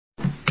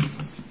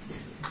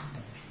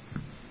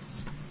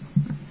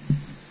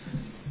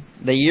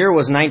The year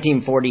was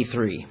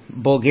 1943.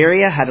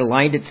 Bulgaria had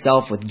aligned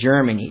itself with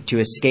Germany to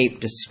escape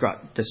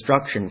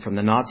destruction from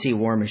the Nazi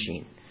war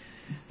machine.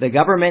 The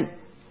government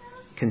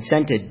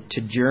consented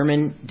to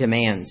German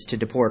demands to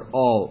deport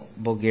all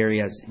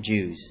Bulgaria's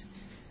Jews.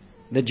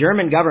 The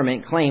German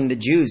government claimed the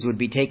Jews would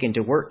be taken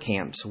to work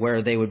camps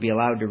where they would be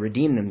allowed to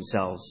redeem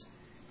themselves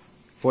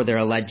for their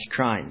alleged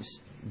crimes.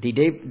 The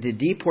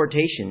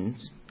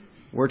deportations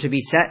were to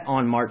be set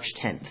on March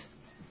 10th.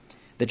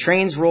 The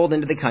trains rolled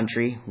into the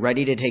country,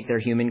 ready to take their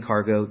human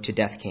cargo to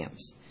death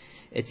camps.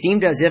 It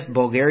seemed as if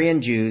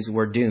Bulgarian Jews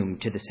were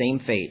doomed to the same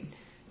fate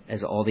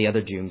as all the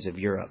other Jews of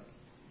Europe.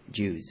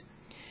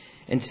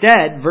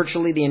 Instead,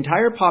 virtually the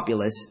entire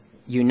populace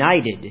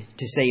united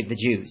to save the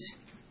Jews.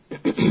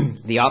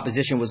 The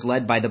opposition was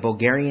led by the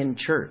Bulgarian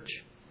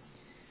church.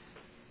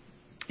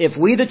 If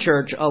we, the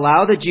church,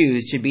 allow the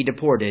Jews to be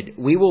deported,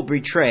 we will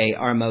betray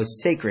our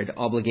most sacred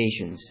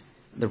obligations,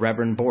 the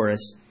Reverend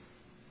Boris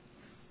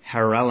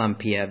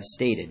Haralampiev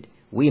stated.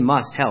 We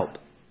must help.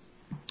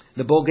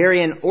 The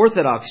Bulgarian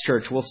Orthodox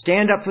Church will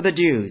stand up for the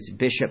Jews,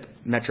 Bishop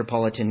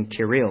Metropolitan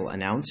Kirill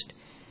announced.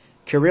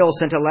 Kirill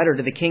sent a letter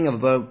to the king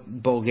of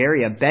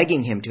Bulgaria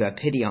begging him to have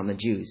pity on the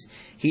Jews.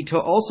 He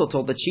also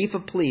told the chief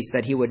of police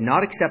that he would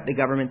not accept the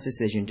government's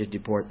decision to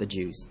deport the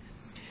Jews.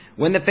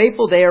 When the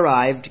fateful day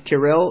arrived,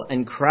 Kirill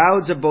and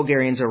crowds of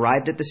Bulgarians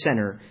arrived at the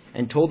center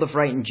and told the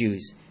frightened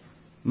Jews,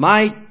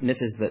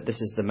 this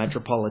is the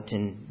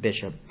Metropolitan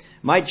Bishop,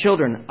 "My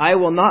children, I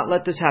will not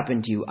let this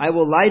happen to you. I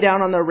will lie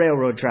down on the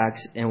railroad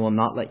tracks and will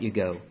not let you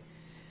go."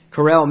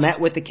 Kirill met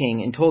with the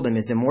king and told him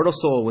his immortal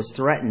soul was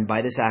threatened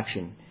by this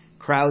action.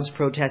 Crowds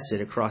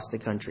protested across the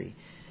country.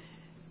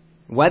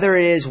 "Whether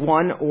it is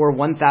 1 or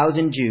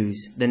 1,000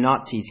 Jews, the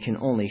Nazis can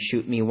only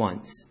shoot me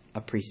once,"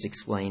 a priest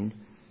explained.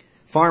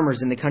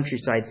 Farmers in the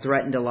countryside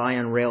threatened to lie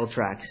on rail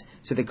tracks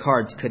so the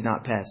carts could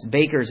not pass.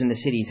 Bakers in the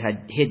cities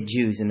had hid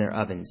Jews in their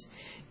ovens.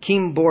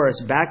 King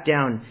Boris backed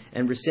down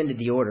and rescinded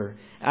the order.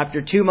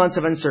 After 2 months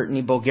of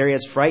uncertainty,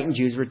 Bulgaria's frightened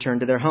Jews returned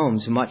to their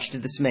homes, much to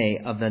the dismay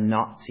of the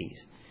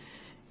Nazis.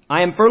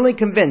 "I am firmly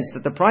convinced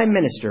that the Prime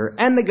Minister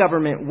and the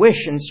government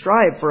wish and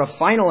strive for a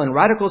final and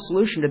radical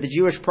solution to the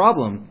Jewish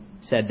problem,"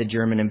 said the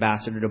German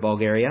ambassador to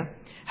Bulgaria.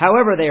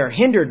 "However, they are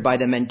hindered by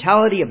the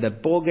mentality of the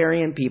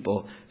Bulgarian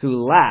people who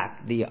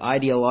lack the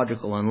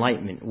ideological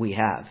enlightenment we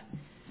have."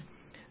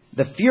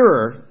 The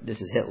Führer,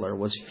 this is Hitler,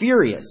 was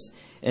furious.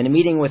 In a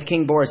meeting with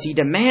King Boris, he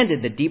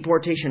demanded the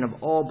deportation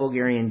of all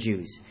Bulgarian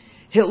Jews.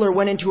 "Hitler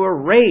went into a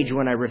rage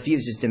when I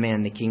refused his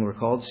demand," the king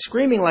recalled.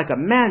 "Screaming like a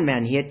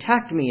madman, he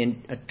attacked me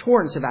in a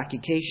torrent of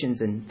accusations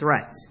and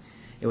threats.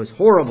 It was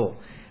horrible,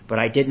 but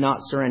I did not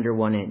surrender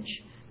 1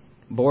 inch."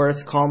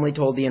 Boris calmly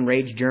told the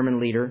enraged German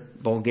leader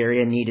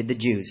Bulgaria needed the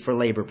Jews for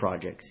labor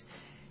projects.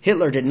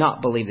 Hitler did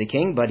not believe the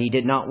king, but he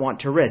did not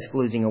want to risk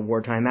losing a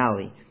wartime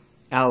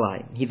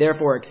ally. He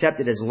therefore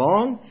accepted as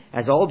long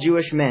as all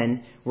Jewish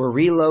men were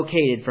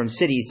relocated from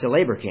cities to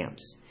labor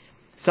camps.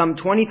 Some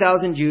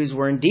 20,000 Jews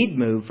were indeed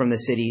moved from the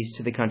cities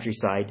to the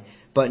countryside,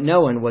 but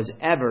no one was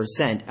ever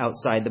sent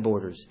outside the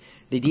borders.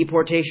 The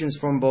deportations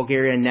from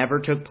Bulgaria never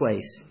took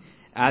place.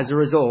 As a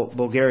result,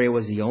 Bulgaria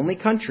was the only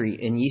country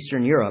in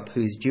Eastern Europe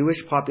whose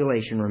Jewish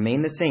population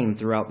remained the same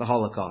throughout the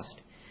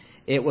Holocaust.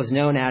 It was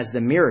known as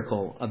the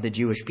miracle of the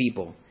Jewish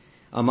people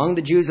among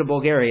the Jews of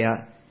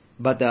Bulgaria,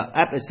 but the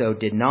episode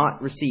did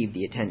not receive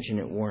the attention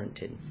it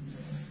warranted.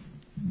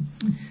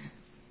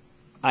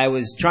 I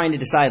was trying to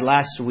decide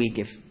last week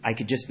if I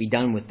could just be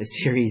done with the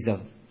series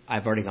of,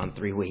 I've already gone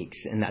 3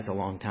 weeks, and that's a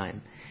long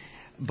time.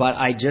 But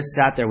I just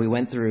sat there, we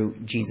went through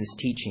Jesus'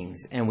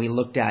 teachings, and we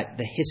looked at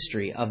the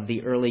history of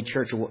the early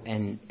church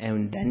and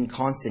then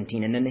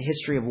Constantine, and then the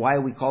history of why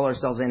we call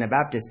ourselves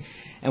Anabaptists.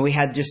 And we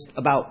had just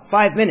about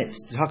 5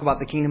 minutes to talk about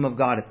the kingdom of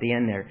God at the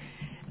end there.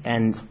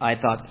 And I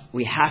thought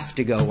we have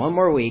to go 1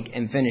 more week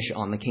and finish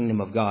on the kingdom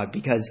of God,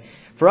 because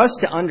for us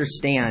to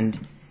understand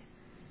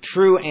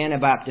true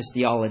Anabaptist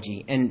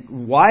theology and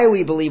why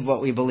we believe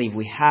what we believe,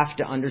 we have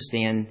to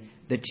understand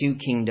the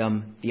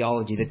two-kingdom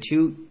theology, the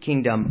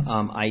two-kingdom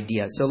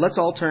idea. So let's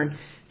all turn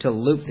to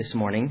Luke this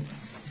morning.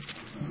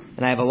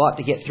 And I have a lot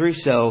to get through,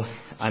 so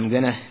I'm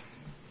going to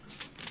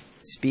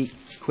speak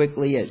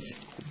quickly as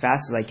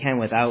fast as I can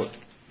without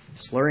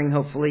slurring,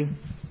 hopefully.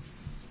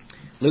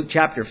 Luke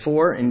chapter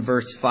 4 and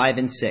verse 5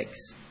 and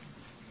 6.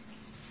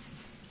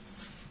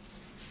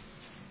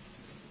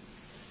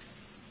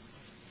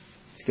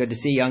 It's good to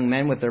see young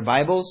men with their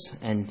Bibles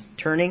and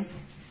turning.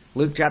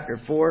 Luke chapter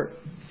 4,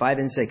 5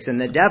 and 6. "And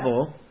the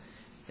devil,"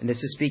 and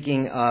this is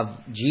speaking of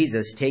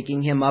Jesus,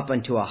 "taking him up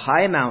unto a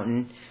high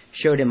mountain,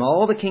 showed him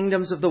all the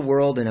kingdoms of the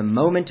world in a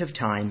moment of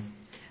time.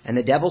 And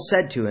the devil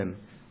said to him,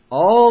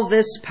 All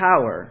this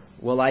power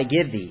will I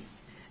give thee,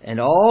 and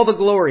all the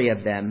glory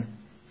of them,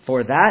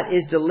 for that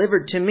is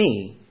delivered to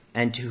me,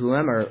 and to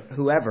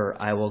whoever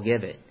I will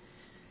give it."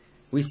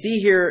 We see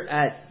here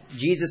at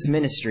Jesus'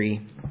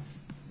 ministry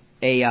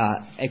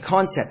a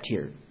concept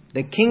here.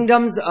 The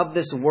kingdoms of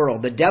this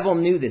world. The devil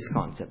knew this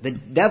concept. The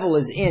devil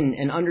is in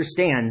and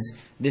understands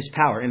this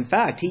power. In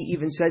fact, he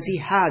even says he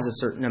has a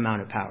certain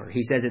amount of power.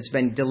 He says it's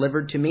been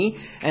delivered to me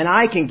and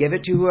I can give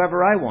it to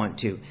whoever I want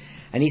to.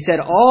 And he said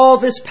all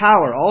this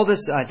power, all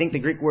this, I think the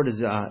Greek word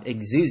is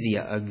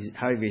exousia,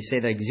 however you say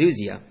that,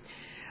 exousia.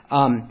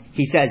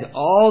 He says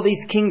all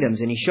these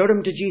kingdoms, and he showed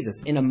them to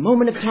Jesus in a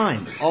moment of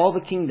time, all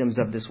the kingdoms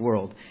of this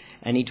world.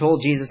 And he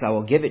told Jesus, I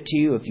will give it to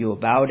you if you will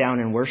bow down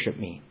and worship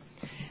me.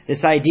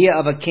 This idea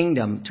of a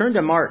kingdom. Turn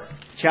to Mark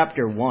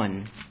chapter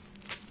 1.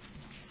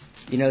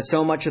 You know,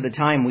 so much of the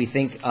time we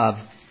think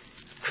of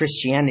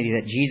Christianity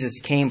that Jesus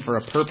came for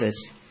a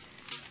purpose.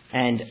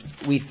 And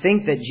we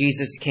think that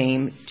Jesus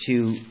came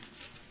to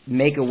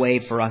make a way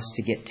for us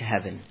to get to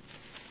heaven.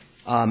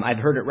 I've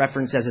heard it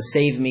referenced as a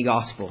save me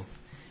gospel.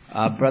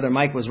 Brother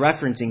Mike was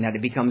referencing that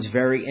it becomes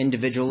very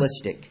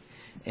individualistic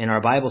in our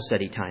Bible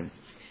study time.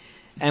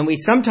 And we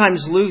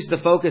sometimes lose the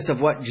focus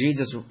of what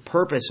Jesus'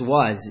 purpose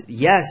was.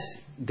 Yes,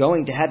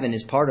 going to heaven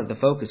is part of the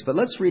focus. But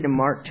let's read in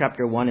Mark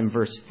chapter 1 and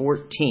verse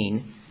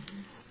 14.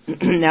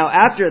 Now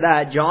after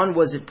that, John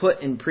was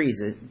put in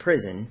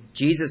prison.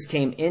 Jesus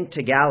came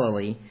into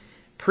Galilee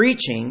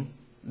preaching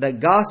the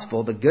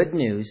gospel, the good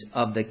news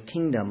of the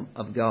kingdom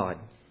of God,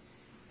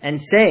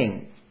 and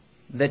saying,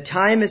 the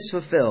time is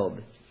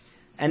fulfilled,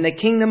 and the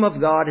kingdom of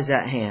God is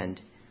at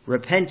hand.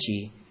 Repent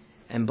ye,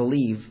 and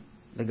believe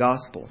the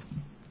gospel.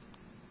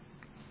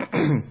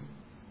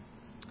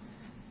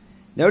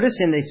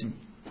 Notice in these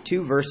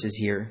two verses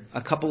here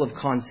a couple of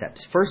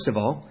concepts. First of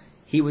all,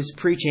 he was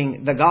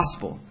preaching the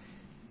gospel.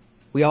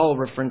 We all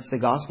reference the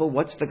gospel.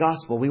 What's the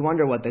gospel? We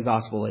wonder what the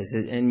gospel is.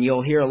 And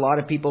you'll hear a lot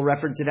of people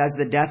reference it as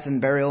the death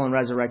and burial and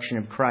resurrection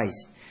of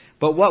Christ.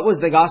 But what was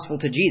the gospel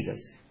to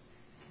Jesus?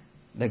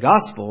 The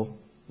gospel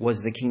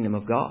was the kingdom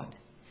of God.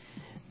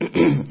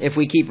 If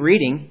we keep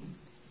reading,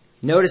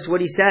 notice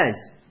what he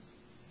says.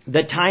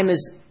 The time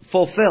is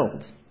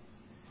fulfilled.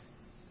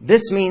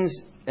 This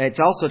means, it's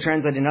also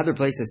translated in other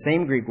places, the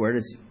same Greek word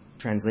is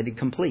translated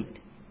complete.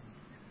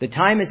 The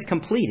time is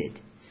completed.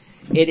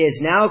 It is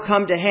now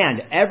come to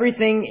hand.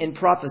 Everything in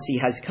prophecy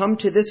has come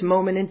to this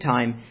moment in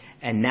time,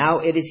 and now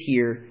it is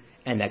here,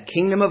 and the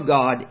kingdom of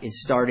God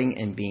is starting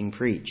and being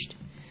preached.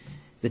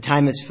 The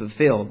time is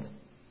fulfilled.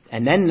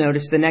 And then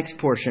notice the next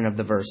portion of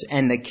the verse.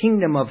 And the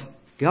kingdom of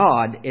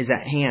God is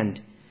at hand.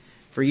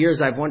 For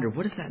years I've wondered,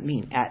 what does that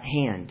mean? At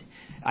hand.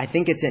 I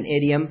think it's an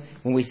idiom.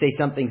 When we say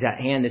something's at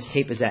hand, this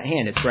tape is at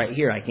hand. It's right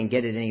here. I can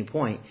get it at any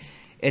point.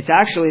 It's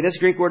actually, this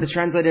Greek word is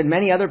translated in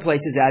many other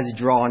places as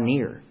draw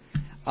near.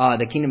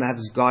 The kingdom of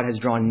God has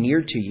drawn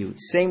near to you.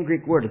 Same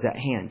Greek word is at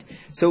hand.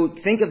 So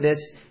think of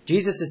this.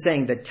 Jesus is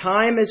saying the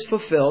time is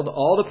fulfilled.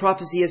 All the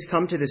prophecy has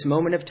come to this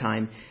moment of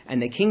time.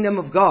 And the kingdom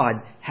of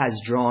God has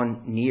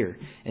drawn near.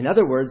 In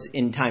other words,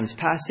 in times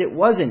past it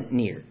wasn't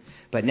near.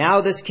 But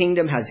now this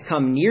kingdom has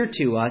come near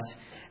to us.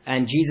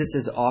 And Jesus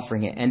is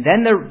offering it. And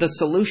then the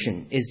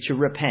solution is to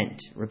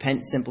repent.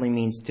 Repent simply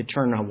means to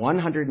turn a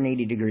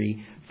 180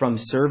 degree from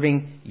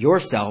serving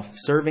yourself,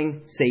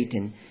 serving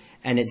Satan.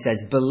 And it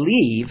says,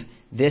 believe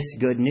this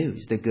good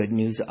news, the good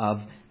news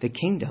of the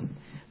kingdom.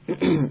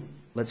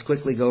 Let's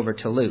quickly go over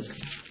to Luke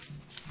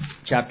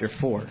chapter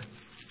 4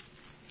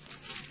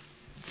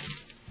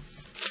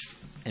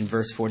 and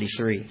verse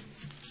 43.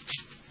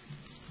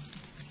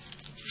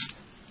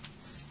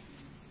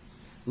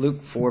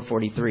 Luke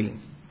 4:43.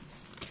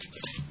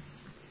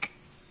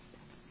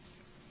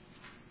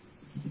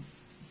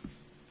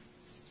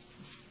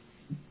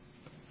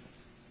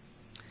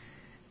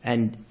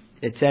 And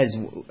it says,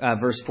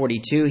 verse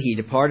 42, he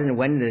departed and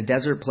went into the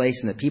desert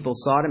place, and the people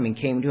sought him and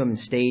came to him and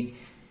stayed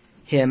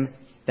him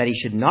that he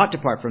should not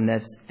depart from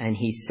this. And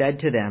he said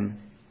to them,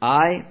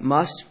 I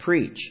must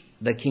preach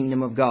the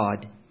kingdom of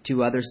God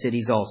to other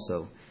cities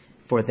also,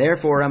 for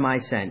therefore am I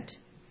sent.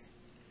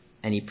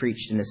 And he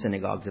preached in the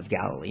synagogues of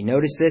Galilee.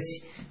 Notice this.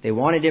 They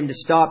wanted him to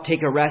stop,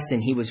 take a rest,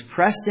 and he was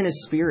pressed in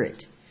his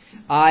spirit.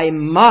 I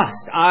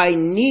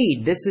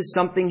need. This is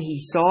something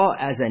he saw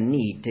as a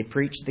need to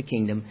preach the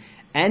kingdom.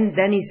 And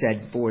then he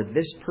said, for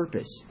this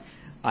purpose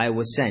I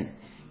was sent.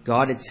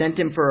 God had sent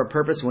him for a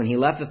purpose. When he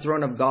left the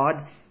throne of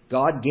God,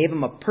 God gave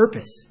him a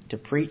purpose to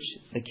preach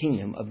the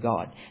kingdom of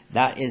God.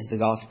 That is the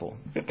gospel.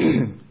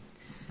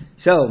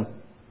 So,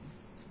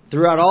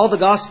 throughout all the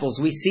Gospels,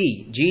 we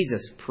see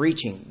Jesus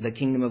preaching the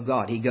kingdom of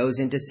God. He goes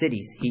into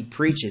cities. He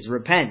preaches,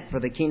 repent, for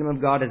the kingdom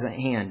of God is at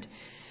hand.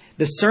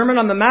 The Sermon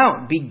on the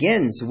Mount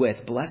begins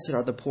with, blessed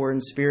are the poor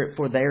in spirit,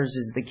 for theirs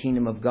is the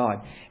kingdom of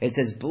God. It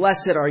says,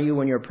 blessed are you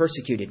when you're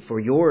persecuted,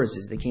 for yours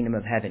is the kingdom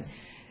of heaven.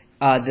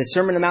 The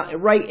Sermon on the Mount,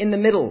 right in the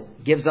middle,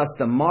 gives us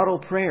the model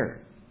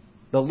prayer,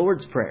 the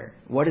Lord's Prayer.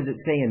 What does it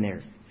say in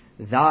there?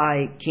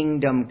 Thy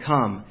kingdom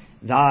come,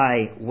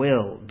 thy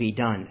will be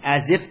done.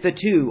 As if the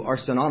two are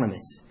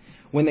synonymous.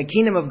 When the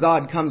kingdom of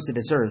God comes to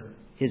this earth,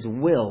 his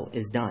will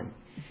is done.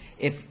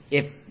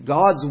 If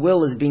God's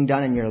will is being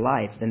done in your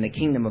life, then the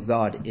kingdom of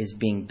God is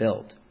being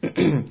built.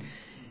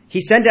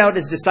 He sent out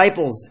his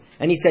disciples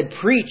and he said,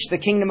 preach the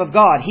kingdom of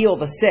God, heal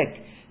the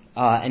sick.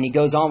 And he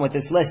goes on with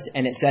this list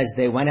and it says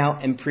they went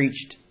out and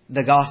preached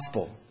the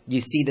gospel. You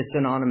see the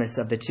synonymous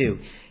of the two.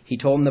 He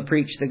told them to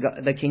preach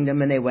the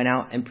kingdom, and they went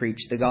out and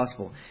preached the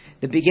gospel.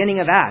 The beginning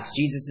of Acts,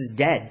 Jesus is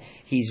dead.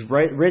 He's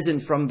risen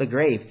from the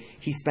grave.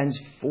 He spends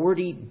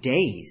 40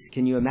 days.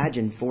 Can you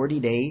imagine 40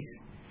 days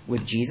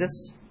with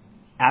Jesus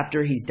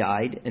after he's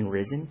died and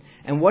risen?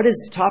 And what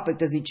topic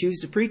does he choose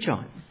to preach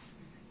on?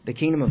 The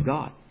kingdom of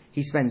God.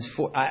 He spends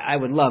I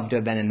would love to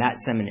have been in that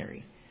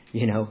seminary.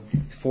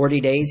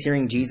 40 days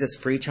hearing Jesus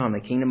preach on the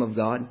kingdom of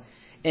God.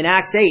 In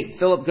Acts 8,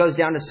 Philip goes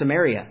down to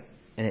Samaria,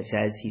 and it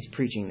says he's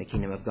preaching the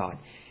kingdom of God.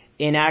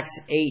 In Acts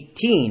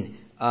 18,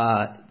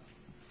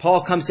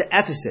 Paul comes to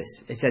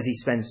Ephesus. It says he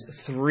spends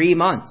 3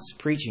 months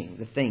preaching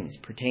the things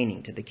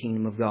pertaining to the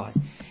kingdom of God.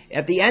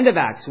 At the end of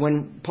Acts,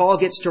 when Paul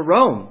gets to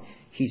Rome,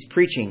 he's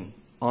preaching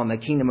on the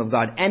kingdom of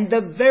God. And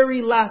the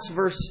very last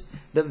verse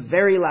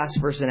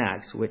in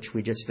Acts, which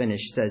we just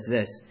finished, says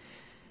this,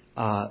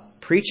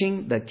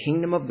 preaching the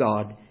kingdom of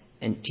God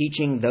and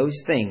teaching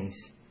those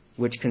things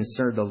which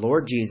concern the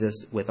Lord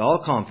Jesus with all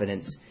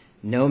confidence,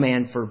 no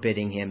man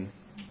forbidding him,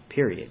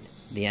 period.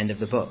 The end of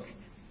the book.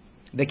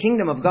 The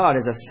kingdom of God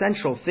is a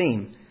central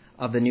theme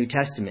of the New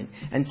Testament.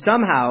 And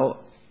somehow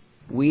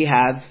we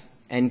have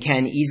and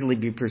can easily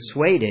be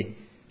persuaded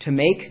to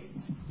make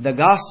the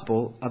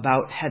gospel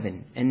about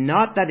heaven. And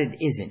not that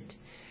it isn't,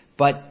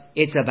 but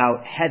it's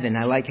about heaven.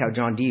 I like how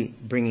John D.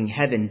 bringing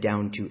heaven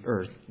down to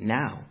earth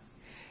now,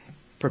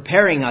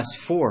 preparing us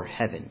for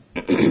heaven.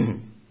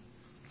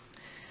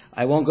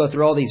 I won't go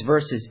through all these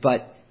verses,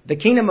 but the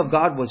kingdom of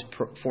God was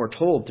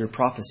foretold through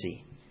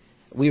prophecy.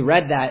 We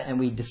read that and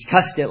we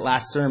discussed it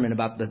last sermon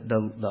about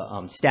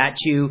the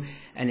statue.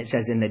 And it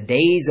says, in the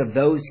days of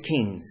those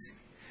kings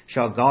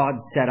shall God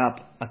set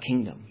up a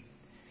kingdom.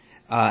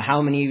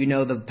 How many of you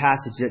know the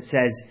passage that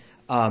says,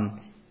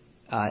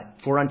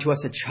 for unto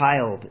us a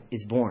child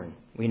is born?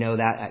 We know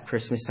that at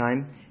Christmas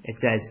time. It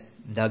says,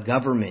 the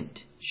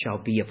government shall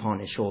be upon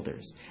his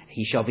shoulders.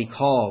 He shall be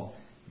called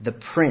the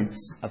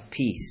Prince of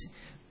Peace.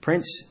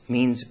 Prince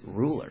means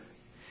ruler.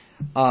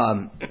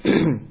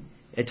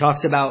 It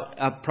talks about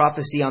a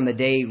prophecy on the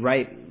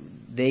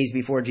days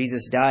before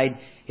Jesus died.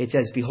 It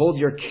says, behold,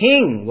 your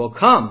king will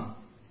come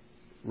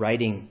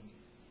riding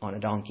on a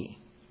donkey,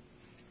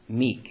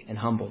 meek and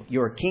humble.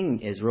 Your king,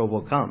 Israel,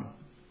 will come.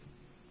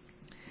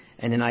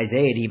 And in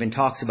Isaiah, it even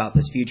talks about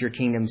this future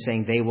kingdom,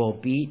 saying they will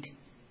beat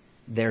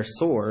their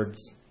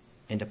swords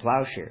into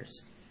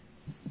plowshares.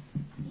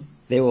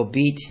 They will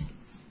beat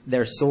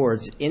their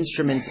swords,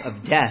 instruments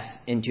of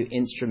death, into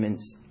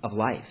instruments of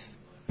life.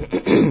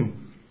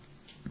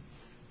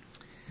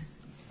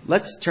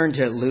 Let's turn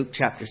to Luke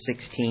chapter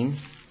 16.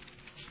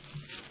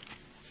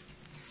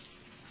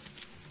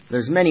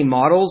 There's many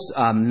models.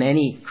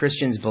 Many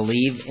Christians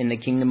believe in the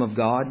kingdom of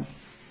God,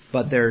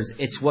 but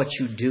it's what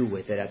you do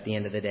with it at the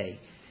end of the day.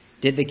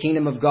 Did the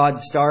kingdom of God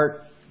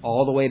start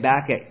all the way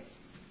back at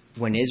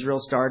when Israel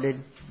started?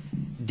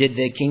 Did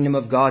the kingdom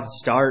of God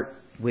start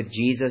with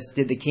Jesus?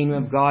 Did the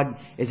kingdom of God,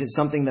 is it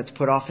something that's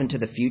put off into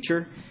the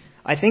future?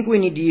 I think we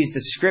need to use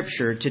the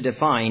scripture to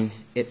define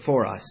it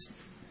for us.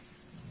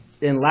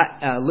 In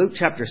Luke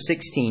chapter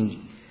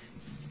 16,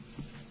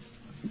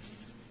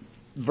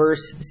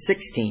 verse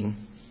 16,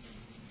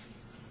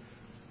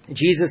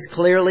 Jesus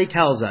clearly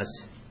tells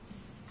us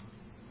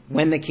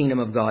when the kingdom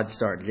of God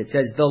started. It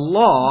says, the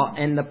law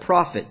and the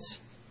prophets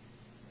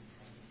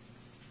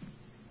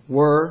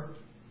were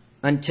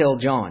until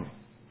John.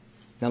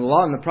 Now, the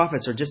law and the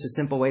prophets are just a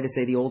simple way to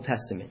say the Old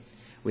Testament.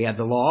 We have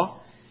the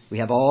law. We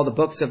have all the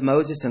books of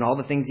Moses and all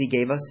the things he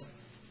gave us.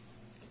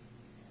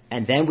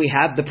 And then we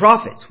have the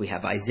prophets. We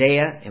have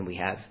Isaiah and we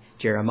have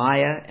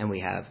Jeremiah and we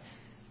have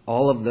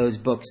all of those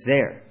books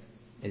there.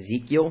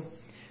 Ezekiel.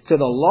 So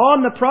the law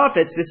and the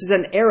prophets, this is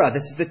an era.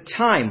 This is a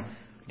time.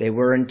 They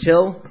were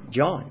until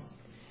John.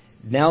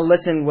 Now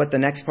listen what the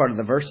next part of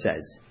the verse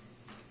says.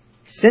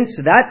 Since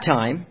that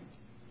time,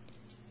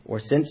 or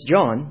since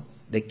John,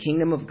 the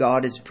kingdom of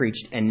God is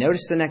preached. And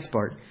notice the next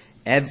part.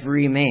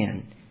 Every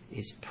man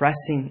is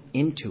pressing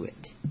into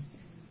it.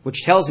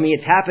 Which tells me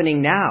it's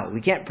happening now. We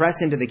can't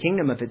press into the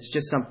kingdom if it's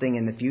just something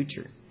in the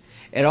future.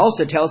 It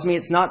also tells me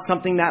it's not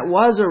something that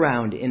was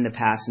around in the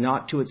past,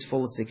 not to its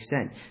fullest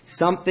extent.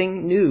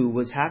 Something new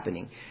was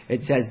happening.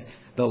 It says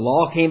the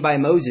law came by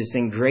Moses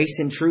and grace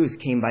and truth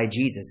came by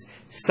Jesus.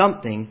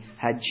 Something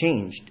had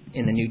changed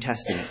in the New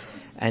Testament,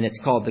 and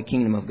it's called the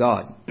kingdom of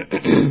God.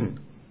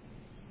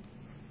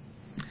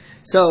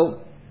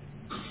 So,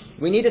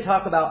 we need to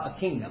talk about a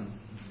kingdom.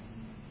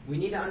 We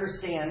need to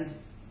understand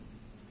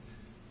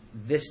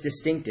this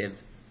distinctive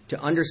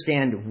to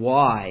understand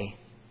why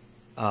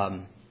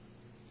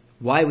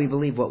we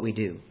believe what we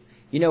do.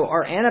 You know,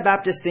 our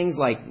Anabaptist things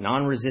like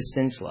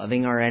non-resistance,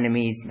 loving our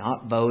enemies,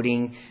 not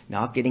voting,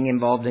 not getting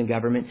involved in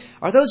government,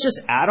 are those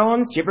just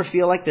add-ons? Do you ever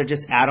feel like they're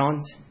just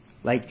add-ons?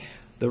 Like,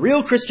 the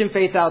real Christian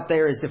faith out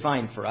there is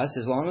defined for us.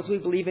 As long as we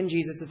believe in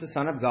Jesus as the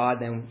Son of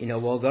God, then,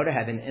 we'll go to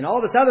heaven. And all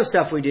this other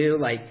stuff we do,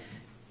 like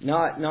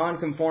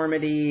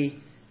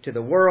non-conformity to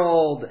the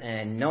world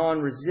and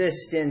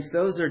non-resistance,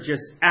 those are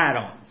just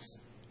add-ons,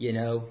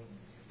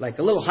 like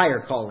a little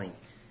higher calling.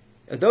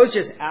 Are those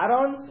just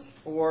add-ons,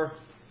 or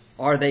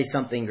are they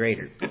something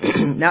greater?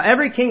 Now,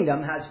 every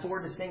kingdom has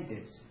 4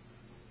 distinctives.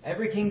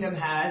 Every kingdom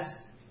has,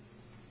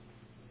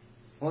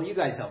 well, you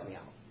guys help me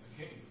out.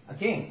 A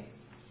king.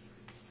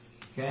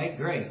 Okay,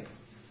 great.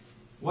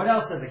 What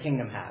else does a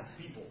kingdom have?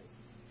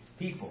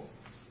 People.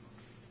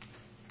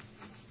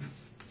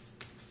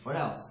 What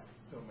else?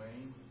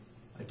 Domain.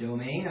 A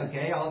domain,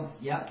 okay.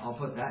 I'll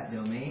put that,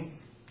 domain.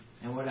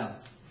 And what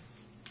else?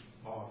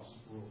 Rules.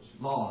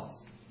 Laws.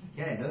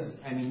 Okay,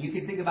 you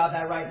can think about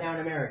that right now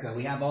in America.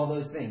 We have all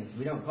those things.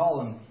 We don't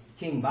call him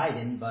King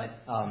Biden,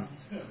 but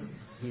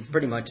he's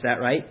pretty much that,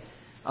 right?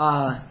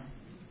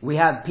 We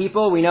have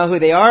people. We know who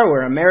they are.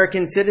 We're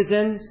American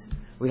citizens.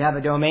 We have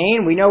a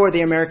domain. We know where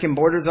the American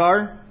borders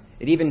are.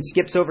 It even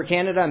skips over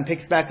Canada and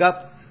picks back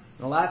up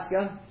in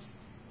Alaska.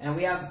 And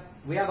we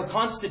have a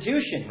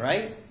constitution,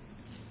 right?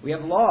 We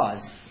have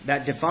laws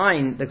that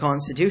define the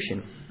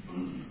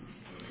Constitution.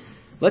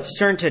 Let's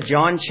turn to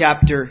John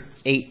chapter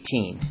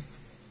 18.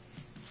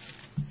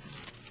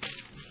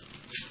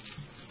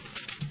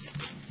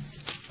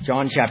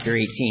 John chapter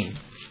 18.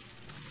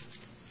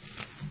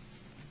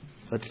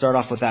 Let's start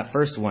off with that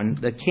first one,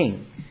 the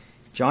king.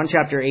 John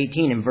chapter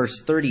 18 and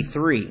verse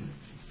 33.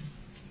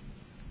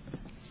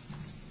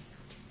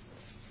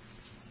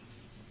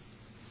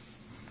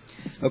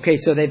 Okay,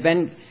 so they've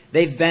been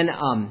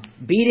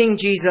beating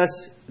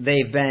Jesus.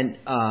 They've been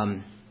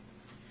I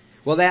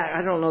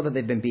don't know that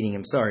they've been beating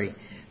him. Sorry,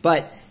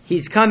 but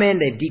he's come in.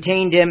 They've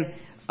detained him,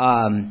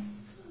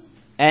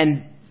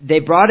 and they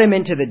brought him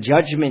into the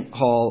judgment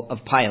hall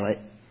of Pilate.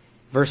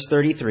 Verse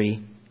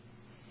 33.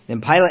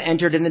 Then Pilate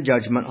entered in the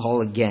judgment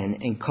hall again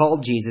and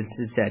called Jesus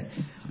and said,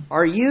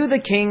 "Are you the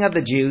king of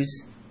the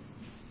Jews?"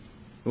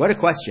 What a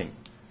question.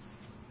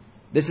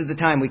 This is the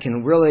time we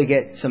can really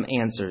get some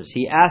answers.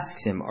 He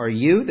asks him, "Are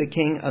you the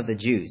king of the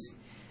Jews?"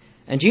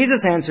 And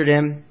Jesus answered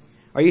him,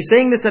 "Are you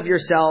saying this of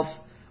yourself,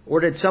 or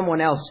did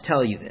someone else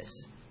tell you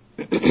this?"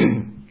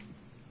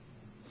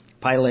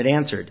 Pilate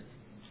answered,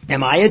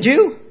 "Am I a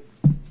Jew?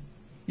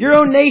 Your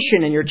own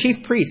nation and your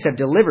chief priests have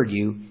delivered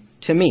you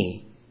to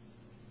me.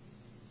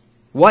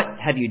 What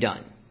have you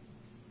done?"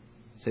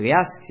 So he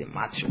asks him,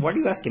 "What are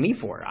you asking me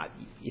for?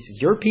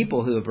 It's your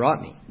people who have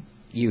brought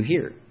you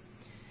here."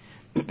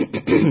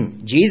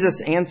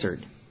 Jesus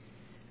answered,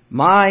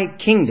 "My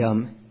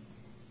kingdom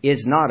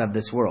is not of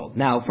this world."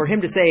 Now, for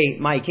him to say,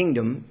 "my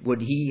kingdom,"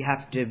 would he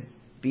have to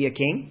be a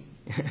king?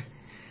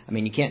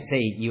 You can't say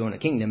you own a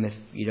kingdom if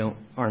you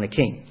aren't a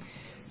king.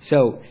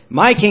 So,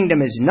 my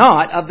kingdom is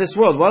not of this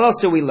world. What else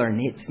do we learn?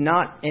 It's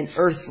not an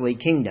earthly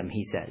kingdom,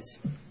 he says.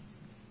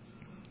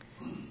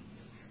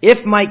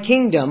 If my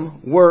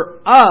kingdom were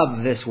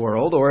of this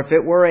world, or if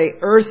it were an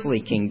earthly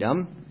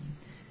kingdom,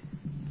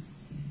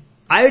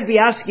 I would be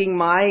asking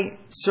my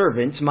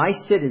servants, my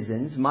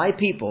citizens, my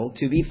people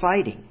to be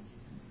fighting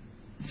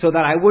so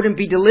that I wouldn't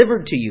be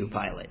delivered to you,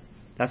 Pilate.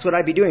 That's what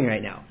I'd be doing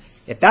right now.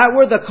 If that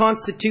were the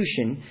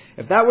Constitution,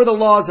 if that were the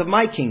laws of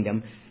my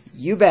kingdom,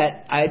 you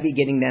bet I'd be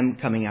getting them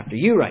coming after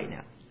you right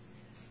now.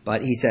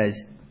 But he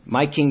says,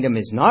 my kingdom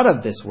is not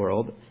of this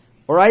world,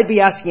 or I'd be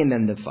asking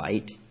them to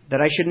fight,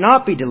 that I should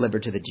not be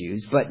delivered to the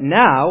Jews. But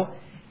now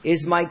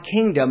is my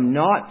kingdom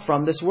not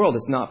from this world.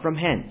 It's not from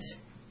hence.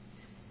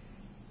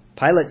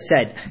 Pilate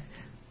said,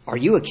 "Are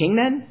you a king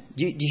then?"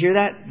 Do you hear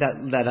that?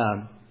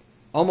 That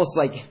almost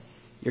like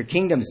your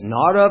kingdom's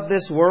not of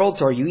this world,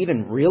 so are you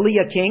even really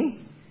a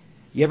king?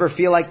 You ever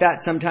feel like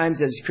that sometimes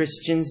as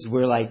Christians?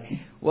 We're like,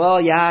 well,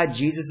 yeah,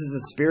 Jesus is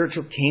a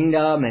spiritual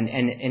kingdom,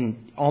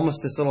 and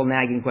almost this little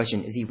nagging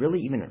question, is he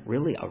really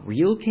a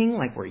real king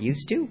like we're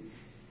used to?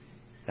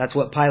 That's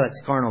what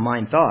Pilate's carnal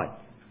mind thought.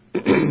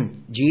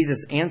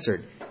 Jesus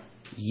answered,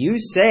 "You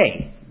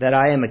say that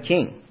I am a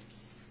king.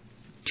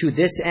 To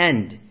this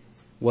end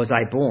was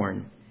I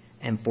born,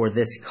 and for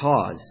this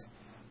cause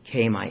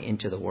came I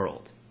into the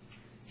world."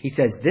 He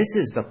says, this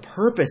is the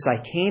purpose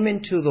I came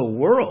into the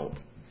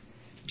world,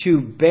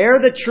 to bear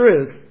the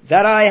truth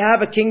that I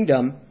have a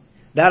kingdom,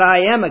 that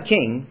I am a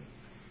king,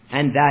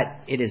 and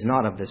that it is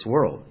not of this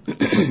world.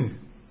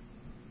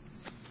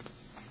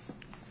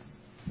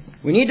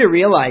 We need to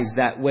realize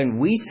that when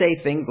we say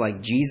things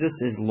like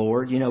Jesus is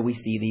Lord, we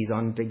see these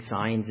on big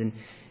signs and,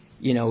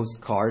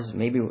 cars.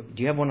 Maybe,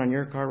 do you have one on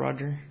your car,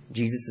 Roger?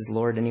 Jesus is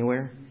Lord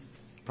anywhere?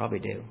 Probably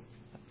do.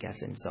 I'm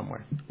guessing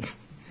somewhere.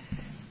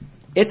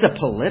 It's a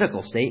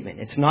political statement.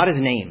 It's not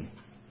his name.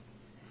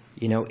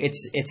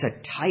 It's a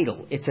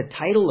title. It's a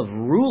title of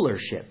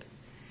rulership.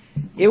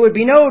 It would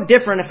be no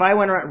different if I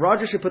went around.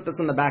 Roger should put this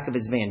on the back of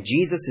his van.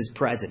 Jesus is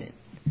president.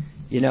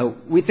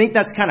 We think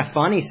that's kind of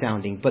funny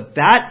sounding, but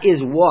that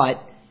is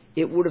what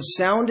it would have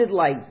sounded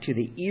like to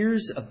the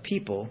ears of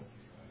people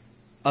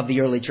of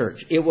the early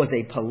church. It was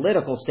a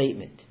political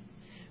statement.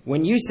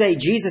 When you say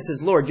Jesus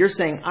is Lord, you're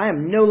saying, I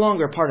am no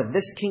longer part of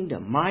this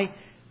kingdom. My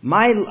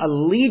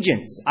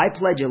allegiance, I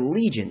pledge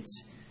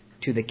allegiance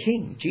to the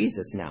King,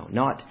 Jesus now.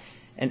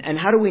 And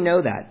how do we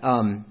know that?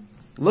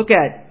 Look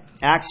at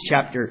Acts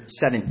chapter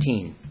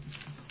 17.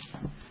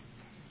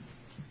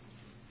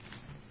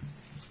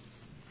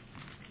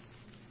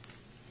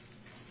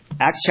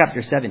 Acts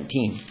chapter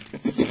 17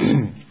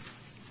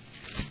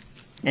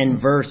 and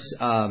verse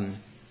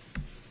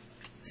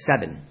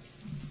 7.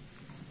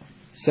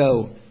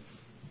 So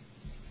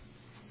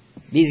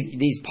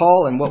these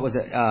Paul and what was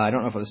it? I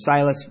don't know if it was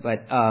Silas,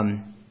 but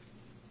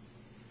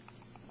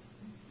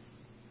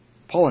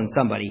Paul and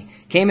somebody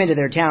came into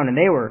their town, and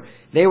they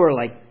were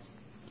like,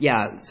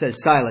 yeah, it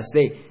says Silas.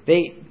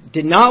 They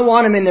did not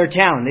want him in their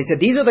town. They said,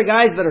 these are the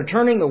guys that are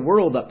turning the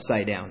world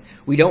upside down.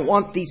 We don't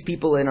want these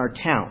people in our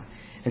town.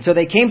 And so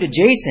they came to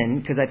Jason,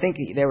 because I think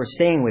they were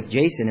staying with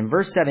Jason. In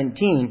verse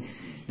 17,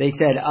 they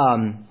said,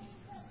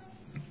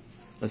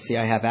 let's see,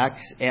 I have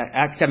Acts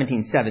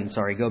 17:7,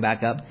 sorry, go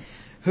back up.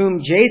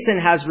 Whom Jason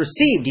has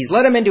received. He's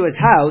let him into his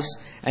house,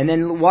 and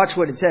then watch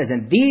what it says.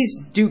 And these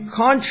do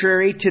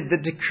contrary to the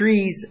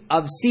decrees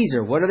of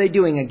Caesar. What are they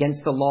doing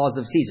against the laws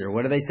of Caesar?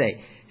 What do they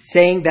say?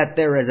 Saying that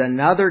there is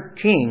another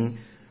king,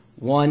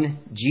 one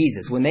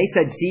Jesus. When they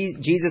said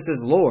Jesus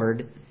is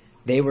Lord,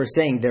 they were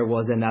saying there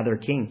was another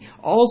king.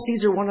 All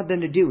Caesar wanted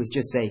them to do was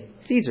just say,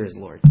 Caesar is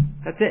Lord.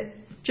 That's it.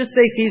 Just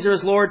say Caesar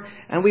is Lord,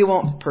 and we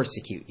won't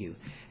persecute you.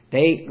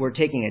 They were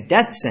taking a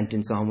death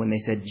sentence on when they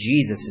said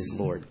Jesus is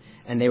Lord.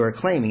 And they were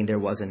claiming there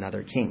was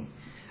another king.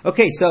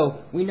 Okay,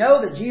 so we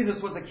know that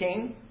Jesus was a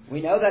king.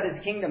 We know that his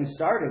kingdom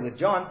started with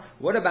John.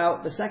 What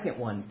about the second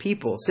one?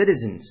 People,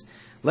 citizens.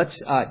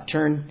 Let's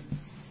turn.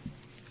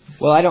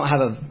 Well,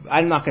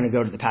 I'm not going to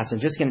go to the passage. I'm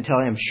just going to tell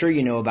you, I'm sure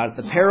you know about it.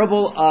 The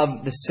parable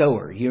of the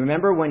sower. You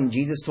remember when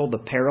Jesus told the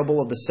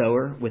parable of the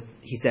sower?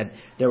 He said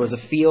there was a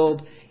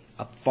field.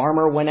 A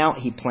farmer went out.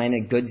 He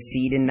planted good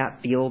seed in that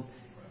field.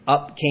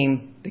 Up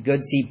came the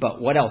good seed, but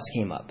what else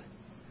came up?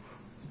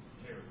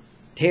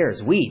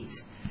 Tares,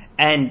 weeds.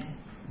 And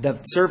the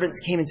servants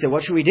came and said,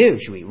 what should we do?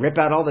 Should we rip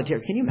out all the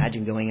tares? Can you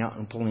imagine going out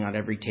and pulling out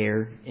every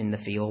tare in the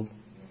field?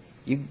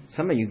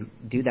 Some of you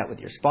do that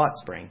with your spot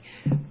spraying.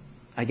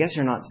 I guess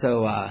you're not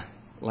so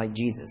like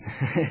Jesus.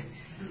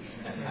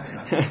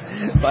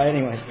 But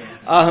anyway,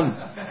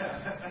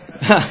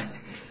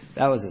 that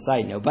was a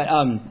side note. But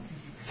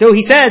so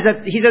he says,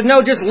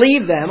 no, just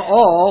leave them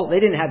all.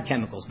 They didn't have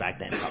chemicals back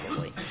then,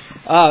 probably.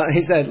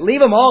 He said, leave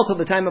them all till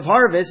the time of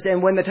harvest,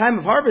 and when the time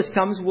of harvest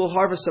comes, we'll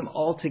harvest them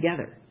all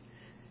together.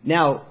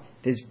 Now,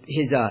 his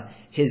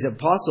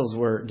disciples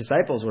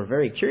were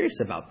very curious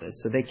about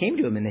this, so they came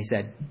to him and they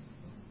said,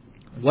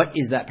 what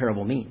does that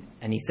parable mean?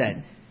 And he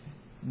said,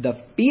 the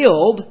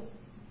field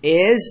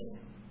is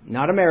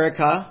not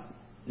America,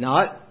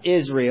 not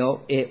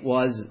Israel, it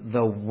was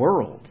the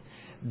world.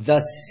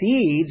 The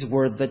seeds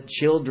were the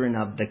children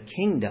of the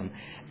kingdom,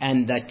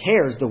 and the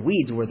tares, the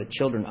weeds, were the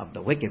children of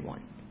the wicked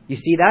one. You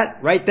see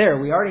that? Right there.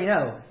 We already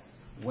know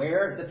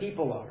where the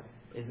people are.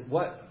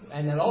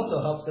 And it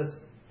also helps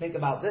us think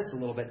about this a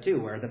little bit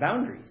too. Where are the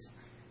boundaries?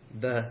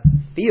 The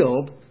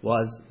field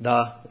was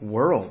the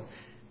world.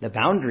 The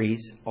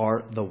boundaries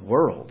are the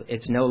world.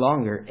 It's no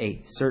longer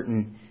a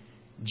certain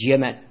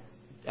geographical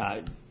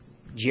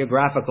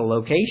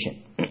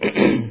location.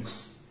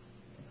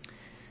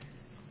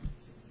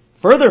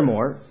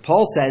 Furthermore,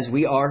 Paul says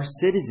we are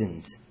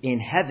citizens in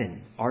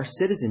heaven, our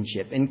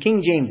citizenship. In King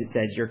James it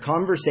says, your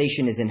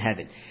conversation is in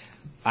heaven.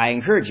 I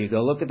encourage you,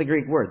 go look at the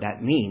Greek word.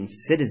 That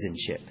means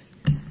citizenship.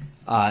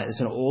 It's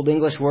an old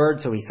English word,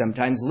 so we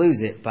sometimes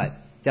lose it, but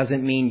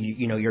doesn't mean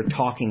you're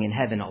talking in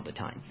heaven all the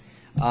time.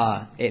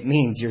 It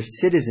means your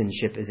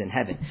citizenship is in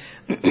heaven.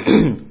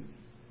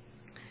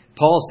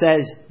 Paul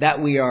says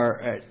that we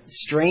are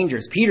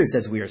strangers. Peter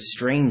says we are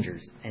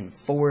strangers and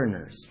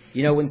foreigners.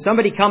 When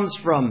somebody comes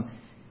from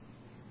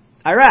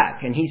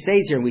Iraq, and he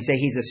stays here, and we say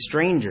he's a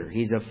stranger,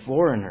 he's a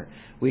foreigner.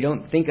 We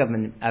don't think of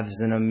him as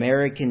an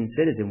American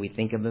citizen, we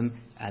think of him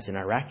as an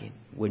Iraqi.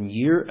 When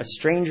you're a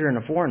stranger and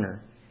a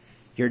foreigner,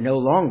 you're no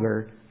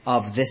longer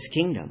of this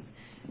kingdom.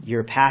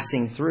 You're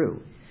passing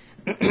through.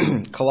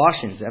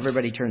 Colossians,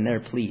 everybody turn there,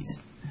 please.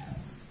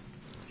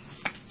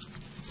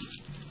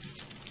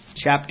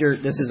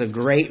 This is a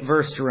great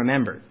verse to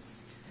remember.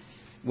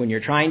 When you're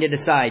trying to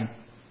decide,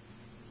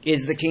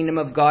 is the kingdom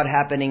of God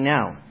happening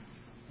now?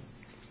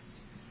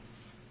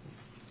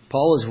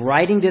 Paul is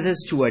writing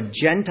to a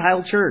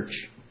Gentile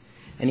church.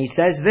 And he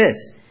says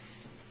this.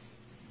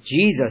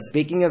 Jesus,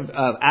 speaking of,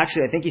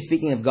 actually I think he's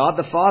speaking of God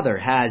the Father,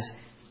 has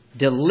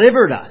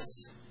delivered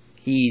us.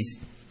 He's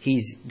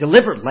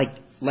delivered like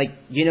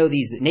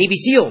these Navy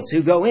SEALs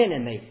who go in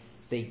and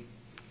they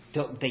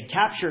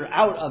capture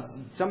out of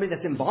somebody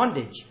that's in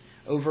bondage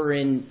over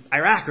in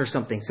Iraq or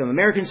something. Some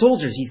American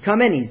soldiers. He's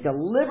come in. He's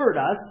delivered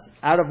us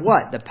out of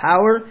what? The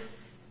power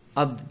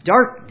of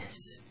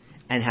darkness.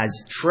 And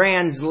has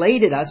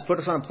translated us, put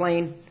us on a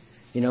plane,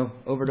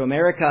 over to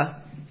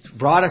America,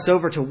 brought us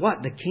over to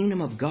what? The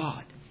kingdom of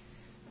God.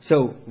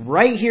 So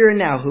right here and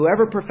now,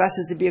 whoever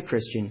professes to be a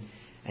Christian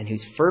and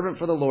who's fervent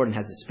for the Lord and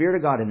has the Spirit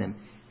of God in them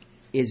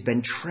is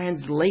been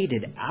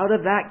translated out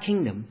of that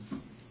kingdom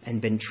and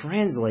been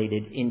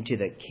translated into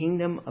the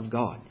kingdom of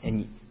God.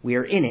 And we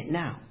are in it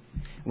now.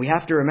 We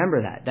have to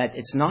remember that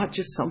it's not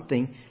just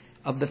something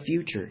of the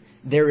future.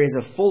 There is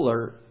a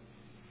fuller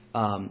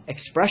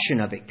expression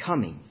of it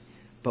coming.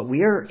 But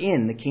we are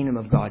in the kingdom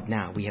of God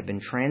now. We have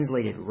been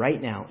translated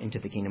right now into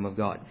the kingdom of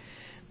God.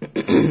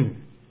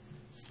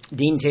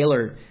 Dean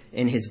Taylor,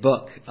 in his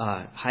book,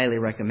 highly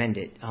recommend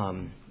it,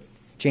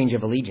 Change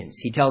of Allegiance.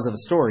 He tells of a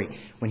story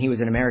when he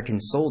was an American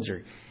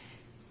soldier.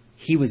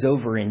 He was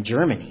over in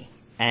Germany,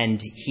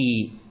 and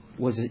he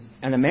was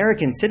an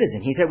American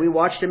citizen. He said, we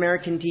watched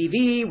American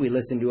TV, we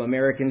listened to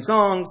American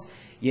songs,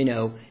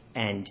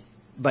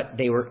 but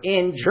they were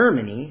in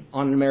Germany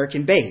on an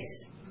American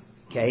base.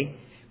 Okay?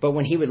 But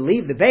when he would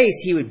leave the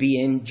base, he would be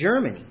in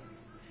Germany.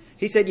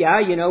 He said,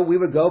 we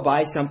would go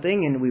buy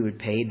something and we would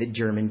pay the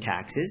German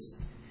taxes.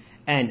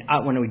 And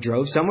when we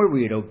drove somewhere,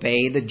 we would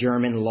obey the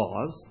German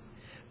laws.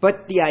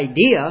 But the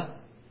idea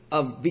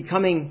of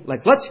becoming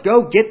like, let's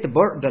go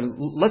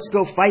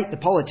fight the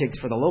politics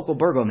for the local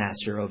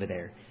burgomaster over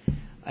there.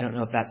 I don't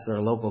know if that's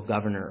their local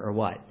governor or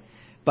what.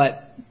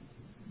 But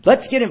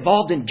let's get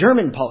involved in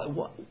German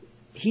politics.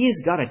 He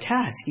has got a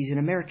task. He's an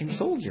American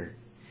soldier.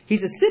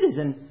 He's a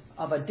citizen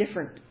of a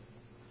different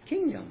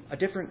kingdom, a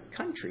different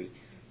country.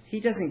 He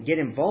doesn't get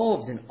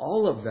involved in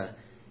all of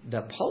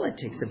the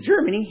politics of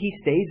Germany. He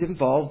stays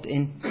involved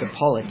in the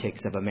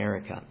politics of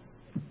America.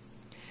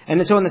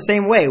 And so in the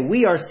same way,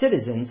 we are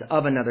citizens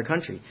of another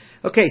country.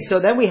 Okay, so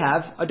then we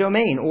have a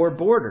domain or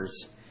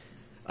borders.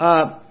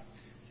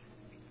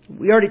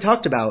 We already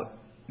talked about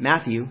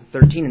Matthew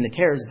 13 in the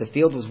tares. The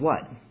field was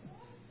what?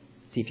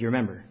 See if you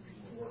remember.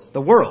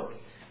 The world.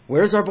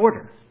 Where's our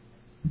border?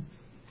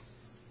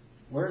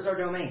 Where's our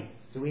domain?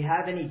 Do we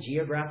have any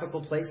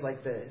geographical place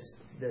like the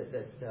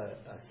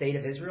state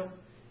of Israel?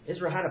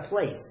 Israel had a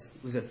place.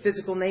 It was a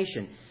physical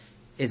nation.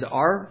 Is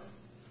our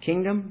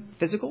kingdom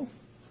physical?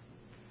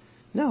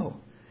 No.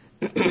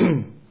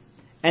 And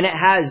it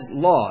has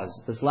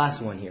laws. This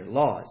last one here,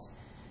 laws.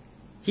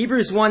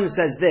 Hebrews 1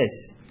 says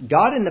this.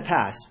 God in the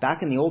past,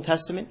 back in the Old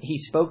Testament, He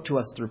spoke to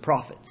us through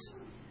prophets.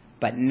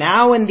 But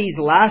now in these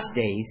last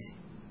days,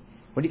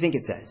 what do you think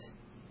it says?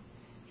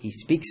 He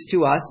speaks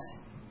to us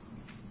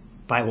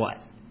by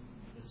what?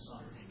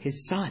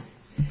 His Son.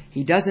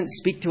 He doesn't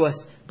speak to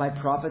us by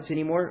prophets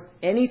anymore.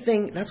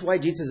 That's why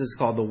Jesus is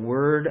called the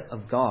Word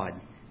of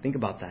God. Think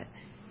about that.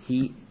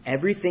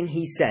 Everything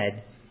He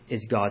said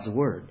is God's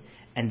Word.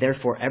 And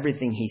therefore,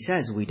 everything He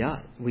says, we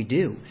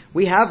do.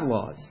 We have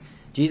laws.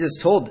 Jesus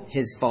told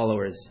His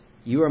followers,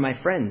 you are my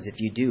friends if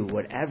you do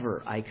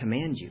whatever I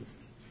command you.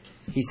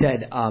 He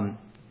said,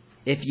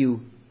 if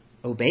you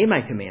obey my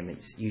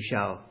commandments, you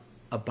shall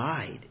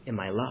abide in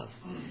my love.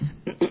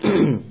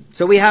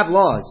 So we have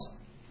laws.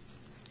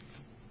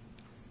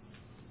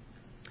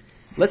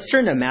 Let's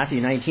turn to Matthew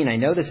 19. I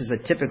know this is a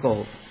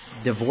typical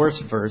divorce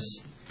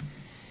verse.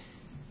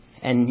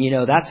 And,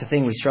 that's the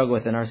thing we struggle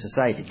with in our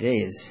society today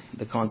is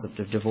the concept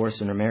of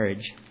divorce and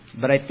remarriage.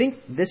 But I think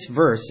this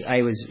verse,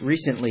 I was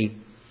recently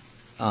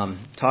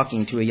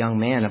talking to a young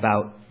man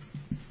about,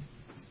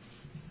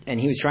 and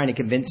he was trying to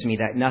convince me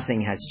that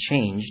nothing has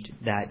changed,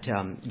 that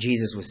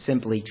Jesus was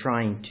simply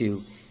trying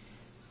to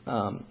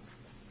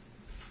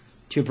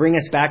bring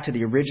us back to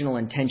the original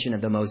intention of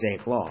the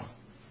Mosaic Law.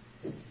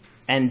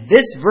 And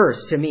this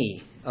verse, to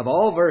me, of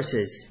all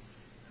verses,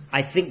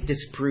 I think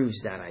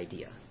disproves that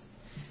idea.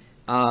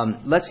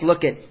 Let's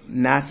look at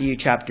Matthew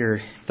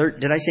chapter...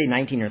 Did I say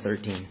 19 or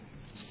 13?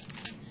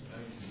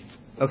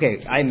 Okay,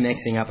 I'm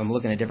mixing up. I'm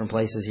looking at different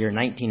places here.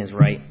 19 is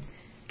right.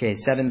 Okay,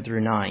 7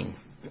 through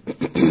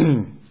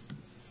 9.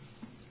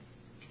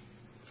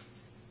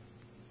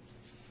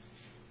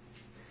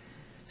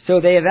 So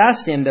they have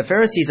asked him, the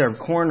Pharisees are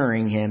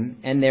cornering him,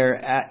 and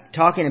they're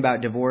talking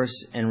about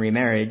divorce and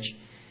remarriage,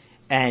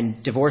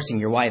 and divorcing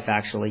your wife,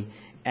 actually.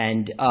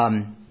 And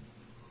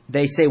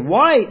they say,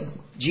 why,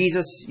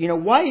 Jesus,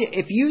 why,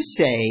 if you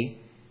say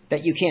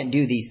that you can't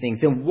do these things,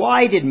 then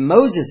why did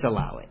Moses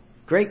allow it?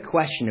 Great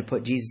question to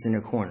put Jesus in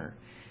a corner.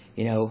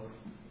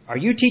 Are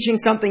you teaching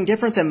something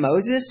different than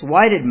Moses?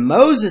 Why did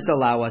Moses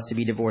allow us to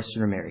be divorced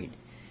and remarried?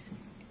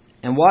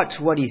 And watch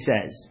what he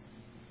says.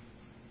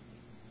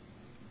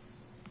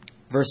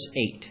 Verse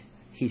 8.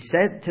 He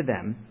said to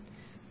them,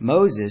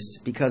 Moses,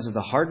 because of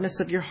the hardness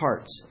of your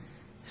hearts,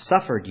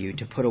 suffered you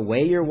to put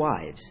away your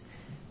wives.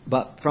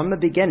 But from the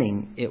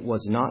beginning, it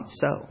was not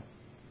so.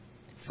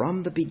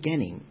 From the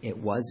beginning, it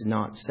was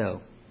not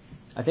so.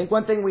 I think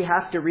one thing we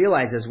have to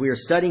realize as we are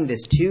studying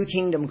this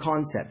two-kingdom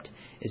concept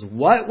is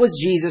what was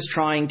Jesus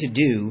trying to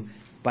do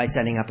by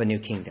setting up a new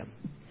kingdom?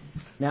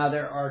 Now,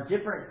 there are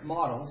different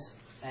models,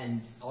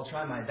 and I'll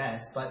try my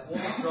best, but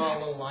we'll just draw a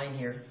little line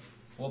here.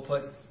 We'll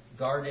put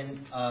Garden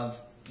of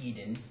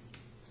Eden,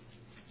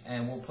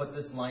 and we'll put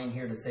this line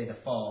here to say the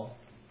fall.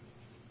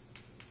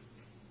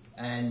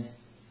 And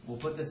we'll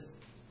put this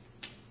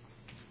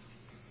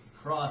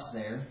cross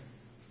there.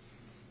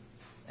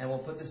 And we'll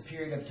put this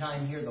period of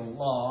time here, the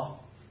law.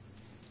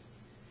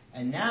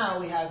 And now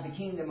we have the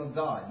kingdom of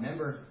God.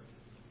 Remember,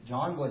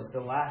 John was the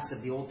last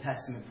of the Old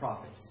Testament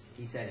prophets.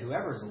 He said,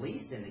 whoever is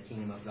least in the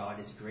kingdom of God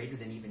is greater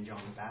than even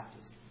John the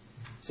Baptist.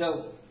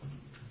 So,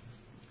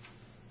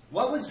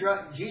 what was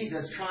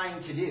Jesus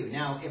trying to do?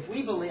 Now, if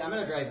we believe... I'm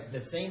going to drive the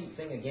same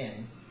thing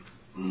again.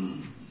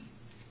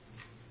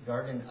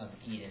 Garden of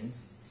Eden.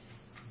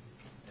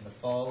 the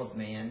fall of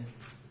man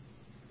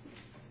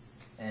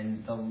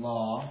and the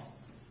law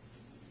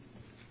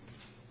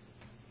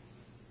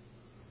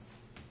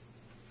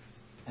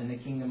and the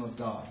kingdom of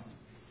God.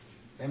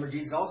 Remember,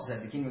 Jesus also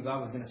said the kingdom of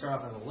God was going to start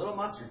off as a little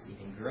mustard seed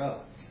and grow.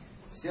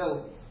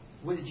 So,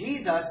 was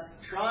Jesus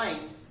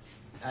trying,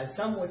 as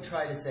some would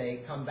try to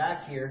say, come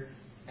back here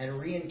and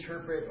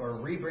reinterpret or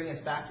re-bring us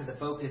back to the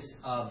focus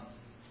of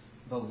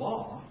the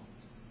law?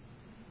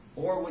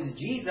 Or was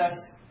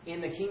Jesus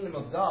in the kingdom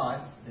of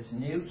God, this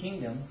new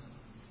kingdom,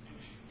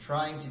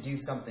 trying to do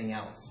something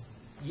else?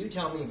 You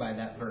tell me by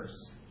that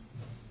verse.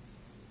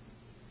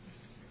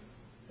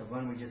 The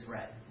one we just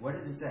read. What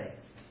does it say?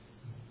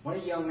 One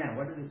of you young men,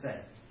 what does it say?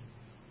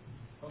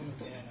 From the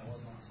beginning it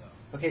was not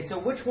so. Okay, so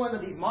which one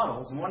of these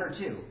models, one or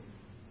two,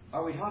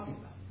 are we talking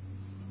about?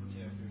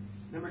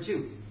 Number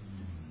two.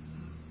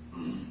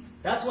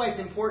 That's why it's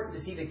important to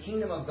see the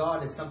kingdom of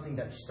God as something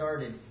that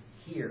started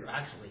here.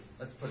 Actually,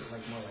 let's put it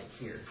more like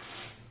here.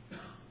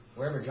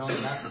 Wherever John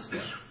the Baptist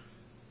was.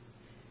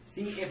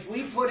 See, if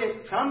we put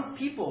it, some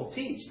people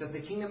teach that the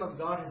kingdom of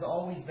God has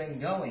always been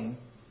going.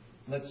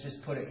 Let's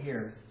just put it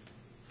here.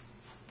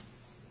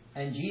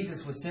 And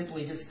Jesus was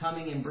simply just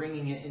coming and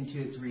bringing it into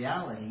its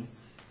reality.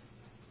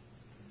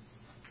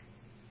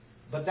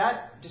 But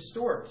that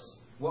distorts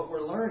what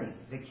we're learning.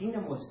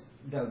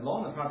 The law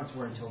and the prophets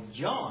were until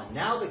John.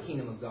 Now the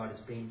kingdom of God is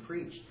being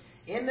preached.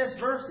 In this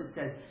verse it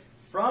says,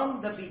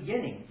 from the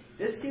beginning.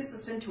 This gives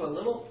us into a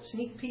little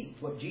sneak peek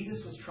what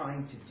Jesus was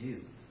trying to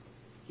do.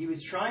 He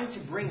was trying to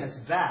bring us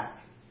back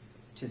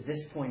to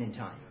this point in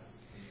time.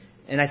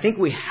 And I think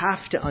we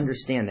have to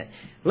understand that.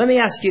 Let me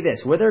ask you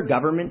this. Were there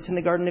governments in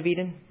the Garden of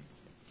Eden?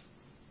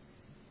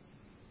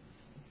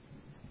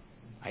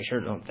 I sure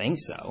don't think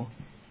so.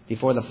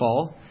 Before the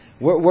fall?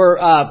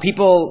 Were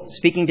people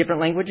speaking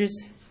different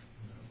languages?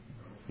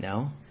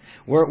 No.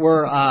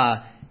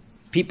 Were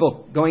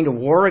people going to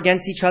war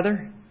against each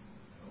other?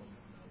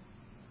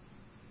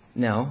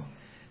 No.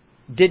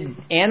 Did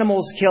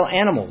animals kill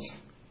animals?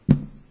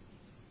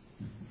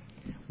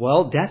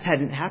 Well, death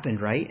hadn't happened,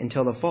 right,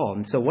 until the fall.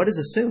 And so what is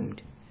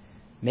assumed?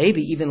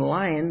 Maybe even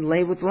lion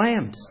lay with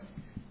lambs.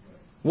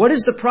 What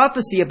is the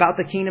prophecy about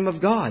the kingdom of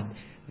God?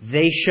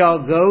 They shall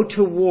go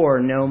to war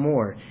no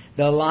more.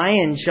 The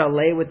lion shall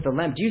lay with the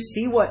lamb. Do you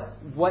see what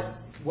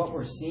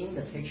we're seeing,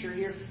 the picture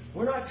here?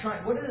 We're not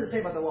trying. What does it say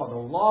about the law? The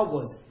law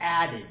was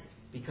added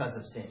because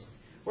of sin.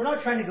 We're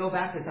not trying to go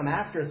back to some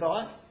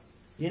afterthought.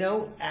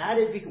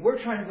 Added because we're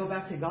trying to go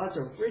back to God's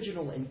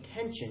original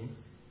intention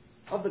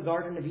of the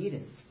Garden of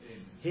Eden.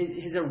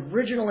 His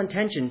original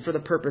intention for the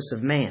purpose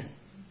of man.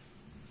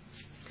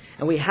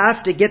 And we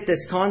have to get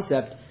this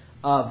concept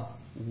of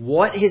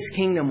what his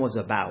kingdom was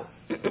about.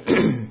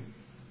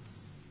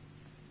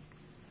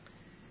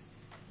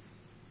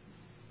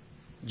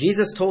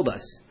 Jesus told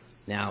us,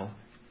 now,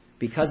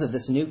 because of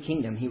this new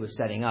kingdom he was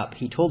setting up,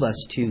 he told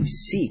us to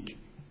seek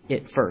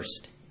it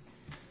first.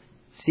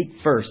 Seek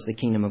first the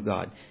kingdom of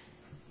God.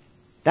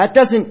 That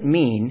doesn't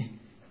mean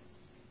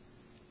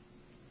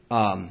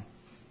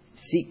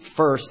seek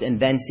first and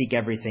then seek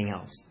everything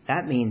else.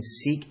 That means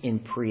seek in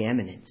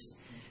preeminence.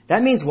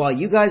 That means while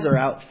you guys are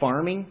out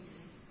farming,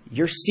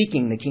 you're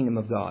seeking the kingdom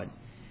of God.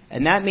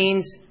 And that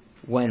means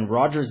when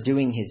Roger's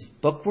doing his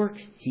book work,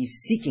 he's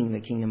seeking the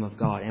kingdom of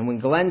God. And when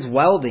Glenn's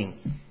welding,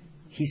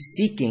 he's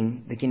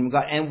seeking the kingdom of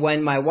God. And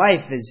when my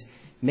wife is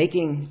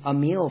making a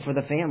meal for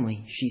the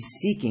family, she's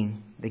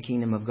seeking the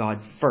kingdom of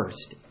God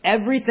first.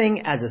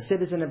 Everything as a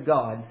citizen of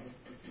God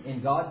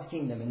in God's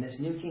kingdom, in this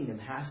new kingdom,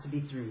 has to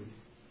be through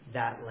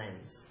that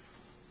lens.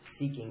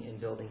 Seeking and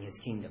building his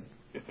kingdom.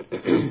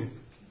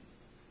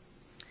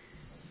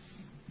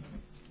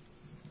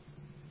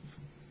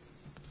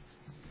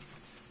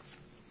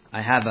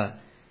 I have a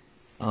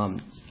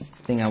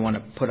thing I want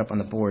to put up on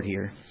the board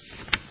here.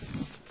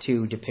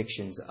 2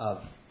 depictions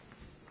of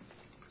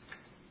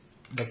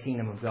the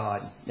kingdom of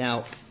God.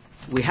 Now,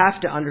 we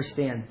have to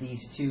understand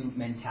these 2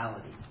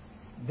 mentalities.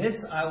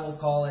 This I will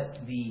call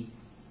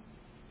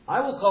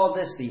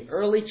this the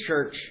early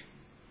church,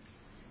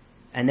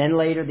 and then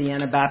later the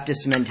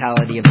Anabaptist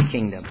mentality of the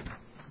kingdom.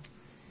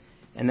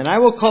 And then I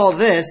will call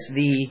this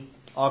the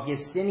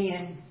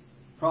Augustinian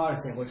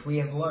Protestant, which we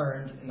have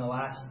learned in the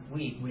last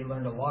week. We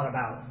learned a lot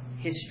about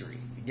history.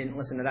 If you didn't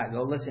listen to that,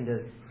 go listen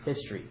to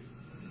history.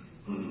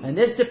 And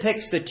this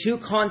depicts the 2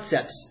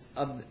 concepts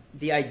of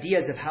the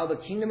ideas of how the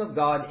kingdom of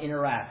God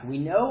interact. We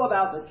know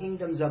about the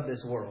kingdoms of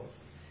this world,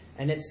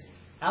 and it's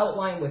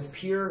outlined with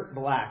pure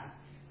black.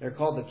 They're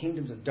called the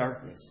kingdoms of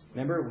darkness.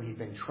 Remember, we've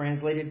been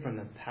translated from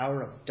the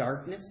power of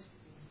darkness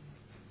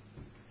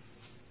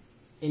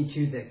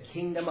into the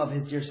kingdom of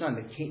his dear Son,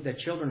 the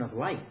children of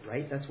light,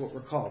 right? That's what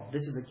we're called.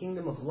 This is a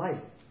kingdom of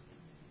light.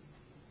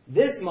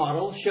 This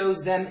model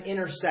shows them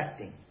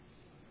intersecting.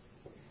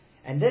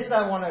 And this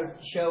I want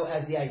to show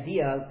as the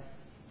idea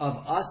of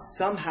us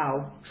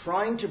somehow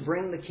trying to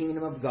bring the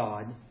kingdom of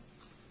God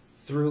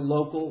through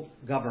local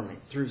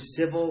government, through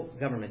civil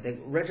government. The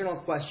original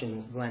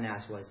question Glenn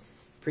asked was,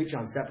 preach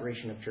on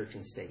separation of church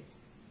and state.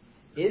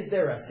 Is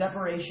there a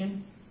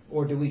separation,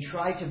 or do we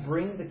try to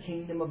bring the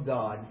kingdom of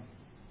God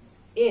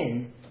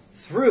in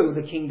through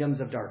the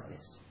kingdoms of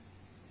darkness.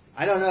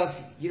 I don't know if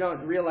you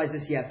don't realize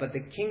this yet, but the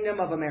kingdom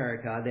of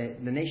America,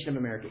 the nation of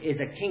America, is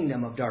a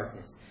kingdom of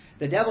darkness.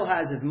 The devil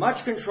has as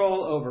much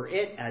control over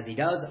it as he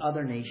does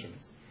other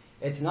nations.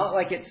 It's not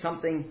like it's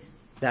something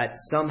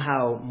that's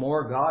somehow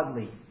more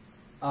godly.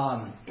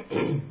 And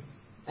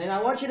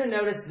I want you to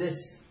notice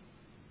this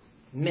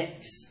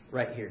mix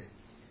right here.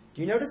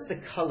 Do you notice the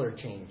color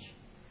change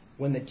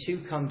when the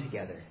two come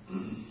together?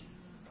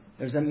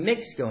 There's a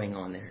mix going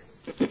on there.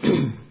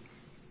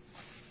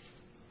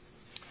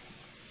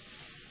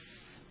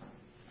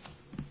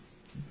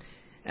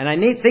 And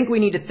I think we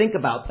need to think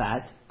about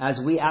that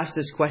as we ask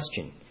this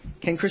question.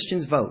 Can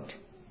Christians vote?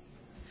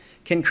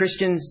 Can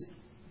Christians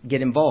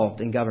get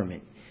involved in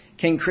government?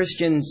 Can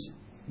Christians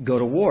go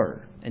to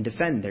war and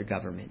defend their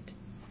government?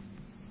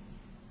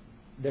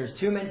 There's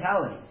two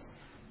mentalities.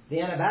 The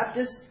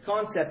Anabaptist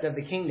concept of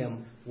the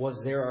kingdom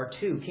was there are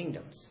two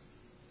kingdoms.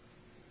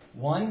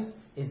 One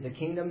is the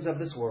kingdoms of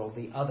this world.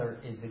 The other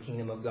is the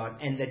kingdom of God.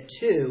 And the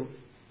two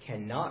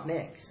cannot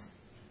mix.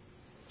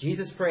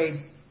 Jesus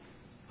prayed,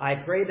 I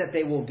pray that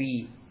they will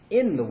be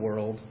in the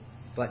world,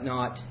 but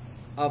not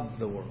of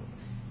the world.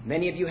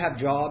 Many of you have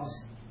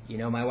jobs. You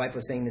know, my wife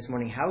was saying this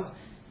morning,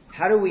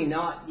 how do we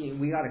not,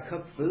 we got to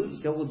cook food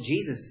still? Well,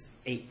 Jesus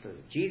ate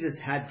food. Jesus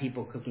had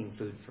people cooking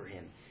food for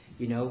him,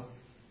 you know.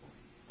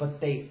 But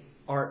they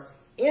are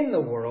in the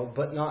world,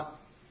 but not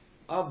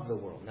of the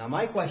world. Now,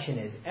 my question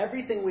is,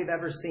 everything we've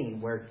ever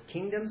seen where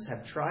kingdoms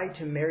have tried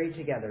to marry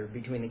together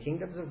between the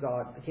kingdoms of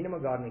God, the kingdom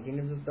of God and the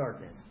kingdoms of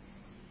darkness,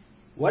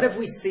 what have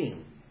we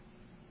seen?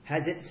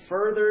 Has it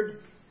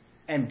furthered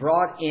and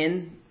brought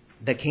in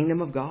the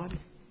kingdom of God?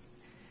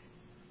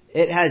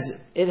 It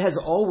has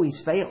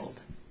always failed.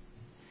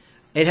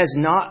 It has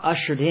not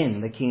ushered in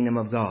the kingdom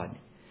of God.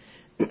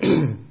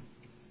 The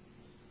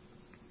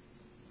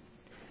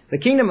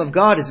kingdom of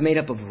God is made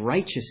up of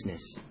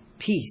righteousness,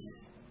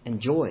 peace,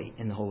 and joy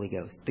in the Holy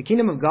Ghost. The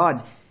kingdom of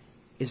God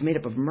is made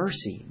up of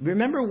mercy.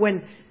 Remember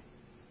when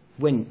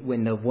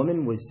the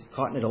woman was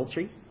caught in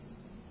adultery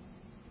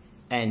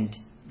and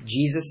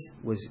Jesus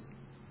was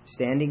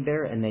standing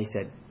there and they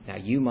said, now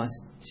you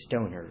must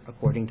stone her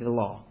according to the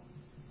law.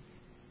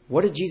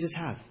 What did Jesus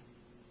have?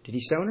 Did he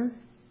stone her?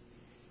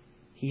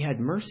 He had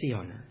mercy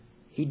on her.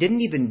 He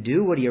didn't even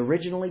do what he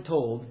originally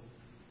told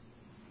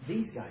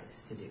these guys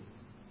to do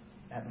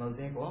at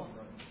Mosaic Law.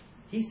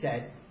 He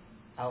said,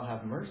 I'll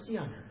have mercy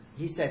on her.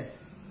 He said,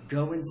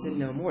 go and sin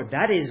no more.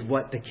 That is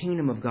what the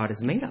kingdom of God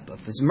is made up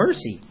of, is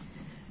mercy.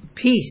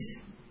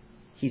 Peace.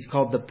 He's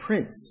called the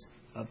Prince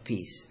of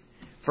Peace.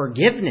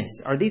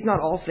 Forgiveness. Are these not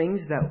all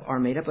things that are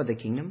made up of the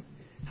kingdom?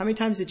 How many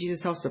times did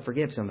Jesus tell us to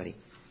forgive somebody?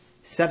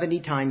 70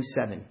 times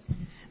 7.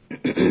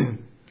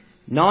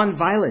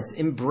 Non-violence.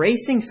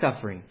 Embracing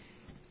suffering.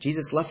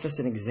 Jesus left us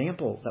an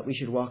example that we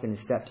should walk in the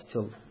steps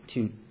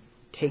to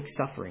take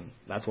suffering.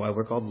 That's why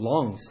we're called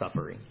long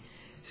suffering.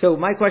 So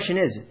my question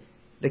is,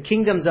 the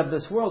kingdoms of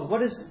this world,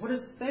 what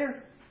is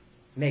their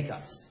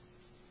makeups?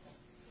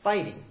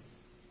 Fighting.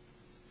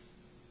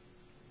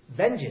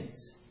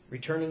 Vengeance.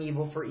 Returning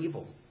evil for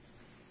evil.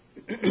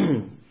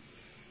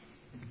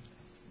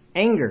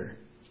 Anger.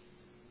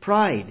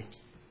 Pride.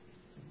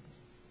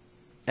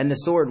 And the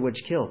sword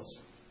which kills.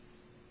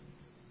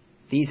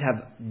 These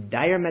have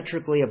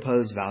diametrically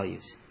opposed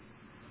values.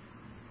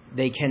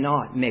 They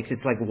cannot mix.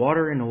 It's like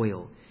water and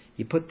oil.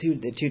 You put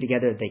the two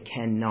together, they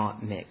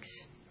cannot mix.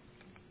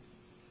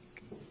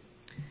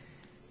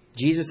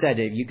 Jesus said,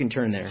 you can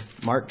turn there,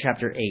 Mark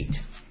chapter 8.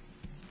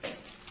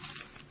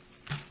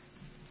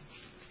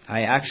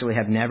 I actually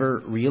have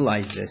never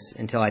realized this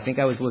until I think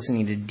I was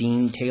listening to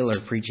Dean Taylor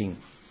preaching.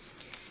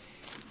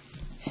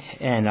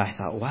 And I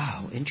thought,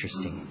 wow,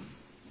 interesting.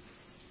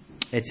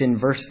 It's in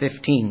verse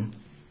 15.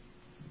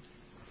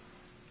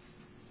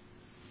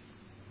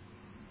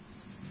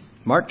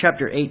 Mark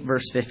chapter 8,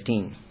 verse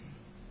 15.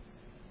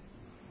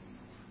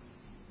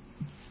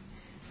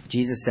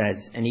 Jesus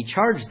says, and he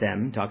charged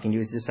them, talking to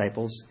his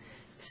disciples,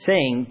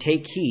 saying,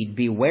 take heed,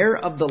 beware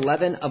of the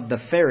leaven of the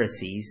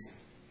Pharisees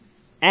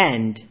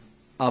and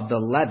of the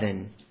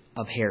leaven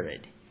of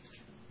Herod.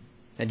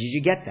 Now, did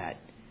you get that?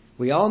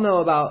 We all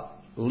know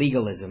about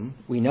legalism.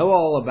 We know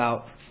all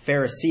about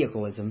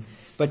Pharisaicalism.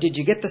 But did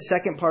you get the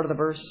second part of the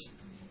verse?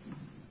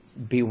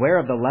 Beware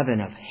of the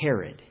leaven of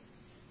Herod.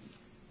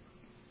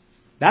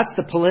 That's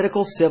the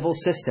political civil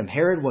system.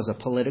 Herod was a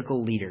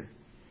political leader.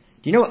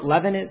 Do you know what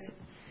leaven is?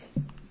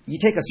 You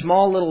take a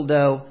small little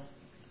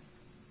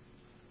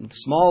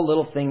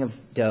thing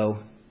of dough,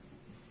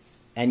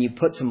 and you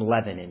put some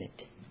leaven in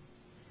it.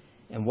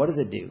 And what does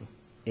it do?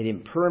 It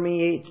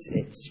impermeates,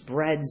 it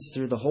spreads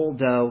through the whole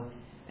dough,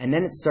 and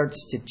then it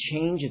starts to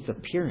change its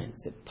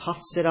appearance. It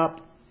puffs it up.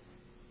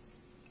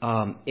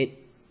 It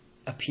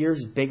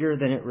appears bigger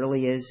than it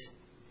really is,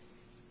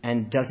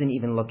 and doesn't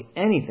even look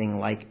anything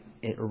like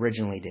it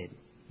originally did.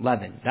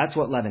 Leaven. That's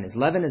what leaven is.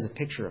 Leaven is a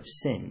picture of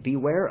sin.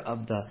 Beware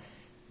of the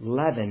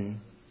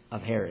leaven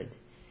of Herod.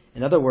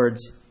 In other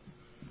words,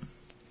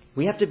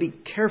 we have to be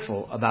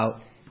careful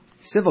about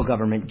civil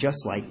government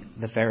just like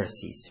the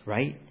Pharisees,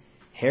 right?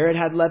 Herod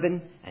had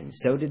leaven, and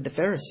so did the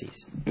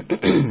Pharisees.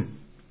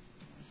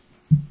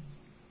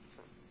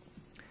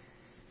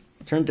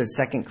 Turn to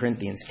 2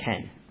 Corinthians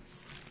 10.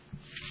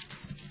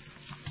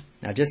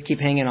 Now just keep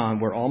hanging on.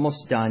 We're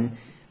almost done.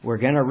 We're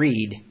going to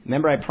read.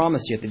 Remember, I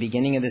promised you at the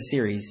beginning of this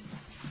series,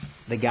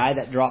 the guy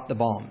that dropped the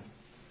bomb.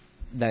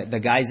 The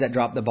guys that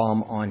dropped the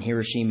bomb on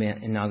Hiroshima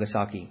and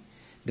Nagasaki.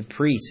 The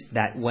priest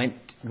that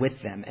went with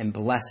them and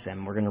blessed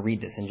them. We're going to read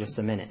this in just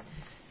a minute.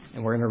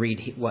 And we're going to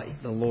read what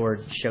the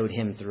Lord showed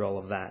him through all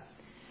of that.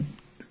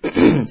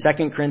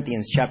 2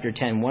 Corinthians chapter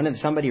 10.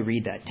 Somebody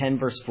read that. 10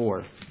 verse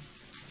 4.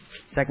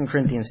 2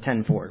 Corinthians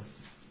 10:4. For the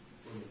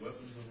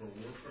weapons of our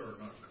warfare are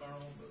not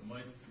carnal, but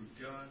mighty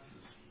through God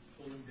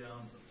to pulling down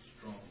of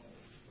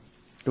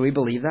strongholds. Do we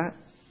believe that?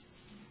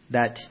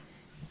 That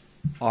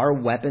our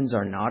weapons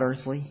are not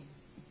earthly,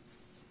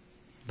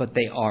 but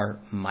they are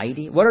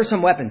mighty? What are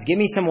some weapons? Give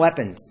me some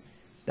weapons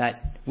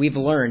that we've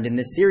learned in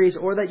this series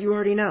or that you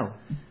already know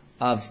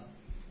of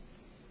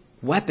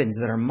weapons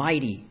that are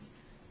mighty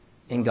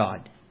in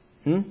God.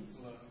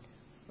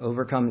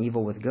 Overcome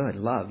evil with good.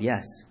 Love,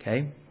 yes.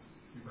 Okay.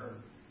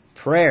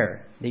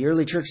 Prayer. The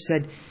early church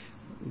said,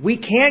 we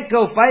can't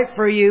go fight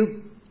for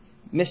you,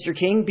 Mr.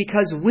 King,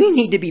 because we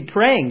need to be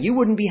praying. You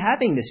wouldn't be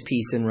having this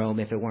peace in Rome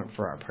if it weren't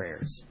for our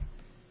prayers.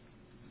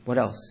 What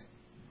else?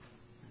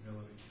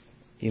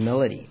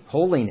 Humility.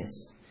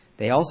 Holiness.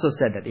 They also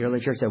said that the early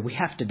church said we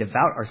have to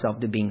devote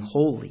ourselves to being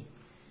holy.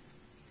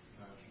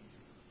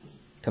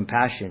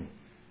 Compassion.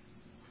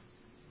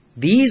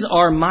 These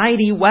are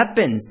mighty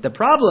weapons. The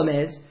problem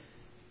is,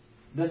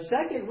 the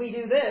second we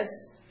do this,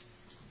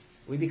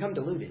 we become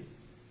deluded.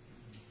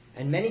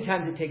 And many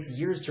times it takes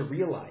years to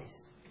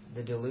realize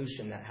the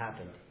delusion that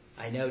happened.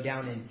 I know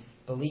down in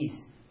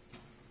Belize,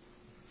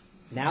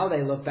 now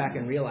they look back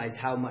and realize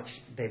how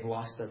much they've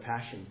lost their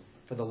passion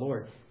for the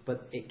Lord.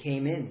 But it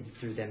came in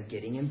through them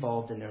getting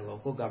involved in their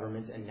local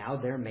governments, and now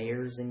they're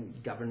mayors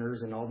and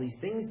governors and all these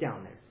things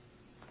down there.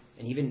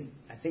 And even,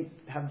 I think,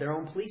 have their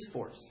own police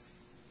force.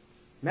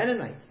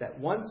 Mennonites that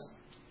once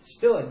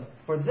stood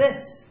for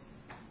this.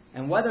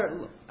 And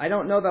whether, I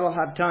don't know that I'll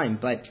have time,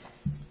 but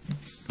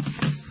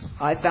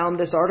I found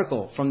this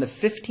article from the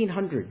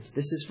 1500s.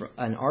 This is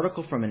an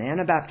article from an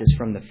Anabaptist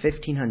from the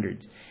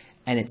 1500s.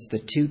 And it's the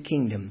two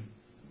kingdom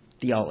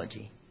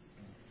theology.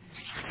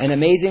 And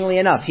amazingly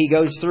enough, he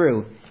goes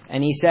through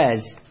and he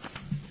says,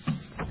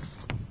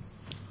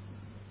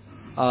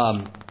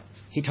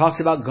 he talks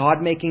about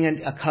God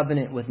making a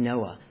covenant with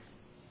Noah,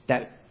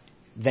 that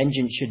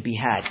vengeance should be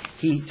had.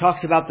 He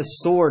talks about the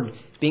sword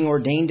being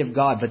ordained of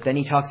God, but then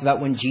he talks about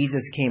when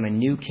Jesus came, a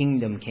new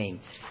kingdom came.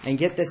 And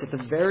get this, at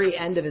the very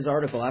end of his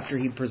article, after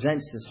he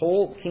presents this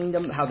whole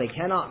kingdom, how they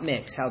cannot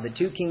mix, how the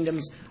two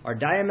kingdoms are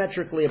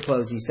diametrically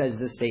opposed, he says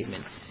this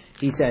statement.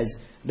 He says,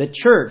 the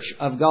church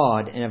of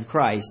God and of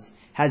Christ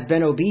has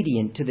been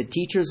obedient to the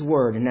teacher's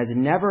word and has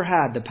never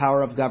had the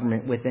power of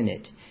government within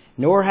it,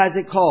 nor has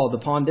it called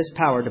upon this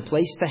power to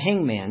place the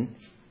hangman,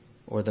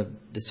 or the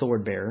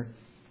sword bearer,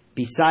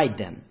 beside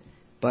them,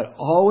 but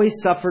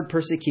always suffered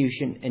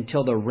persecution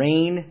until the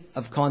reign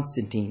of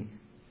Constantine.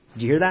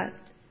 Did you hear that?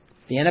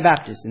 The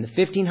Anabaptists in the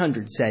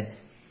 1500s said,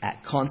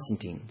 at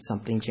Constantine,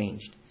 something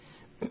changed.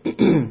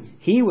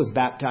 He was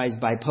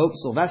baptized by Pope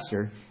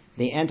Sylvester,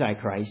 the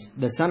Antichrist,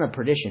 the son of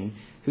perdition,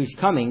 whose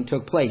coming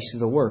took place through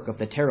the work of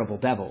the terrible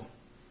devil.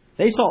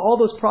 They saw all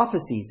those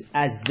prophecies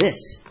as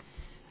this.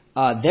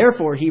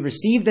 Therefore, he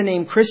received the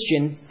name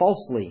Christian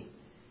falsely,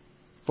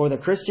 for the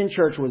Christian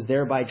church was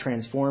thereby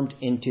transformed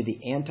into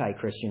the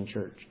anti-Christian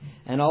church.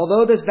 And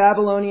although this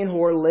Babylonian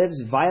whore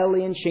lives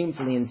vilely and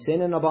shamefully in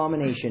sin and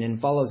abomination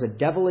and follows a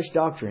devilish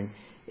doctrine,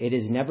 it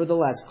is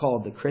nevertheless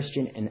called the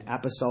Christian and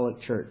Apostolic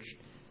Church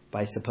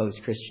by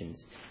supposed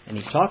Christians. And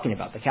he's talking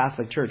about the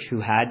Catholic Church who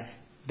had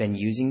been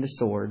using the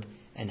sword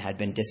and had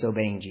been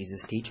disobeying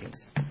Jesus'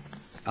 teachings.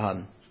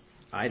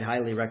 I'd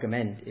highly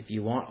recommend, if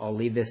you want, I'll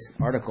leave this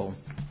article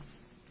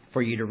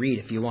for you to read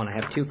if you want. I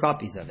have 2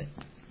 copies of it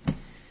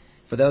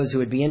for those who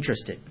would be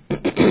interested.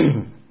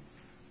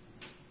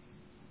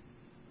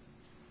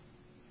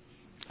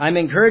 I'm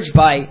encouraged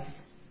by...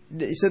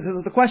 So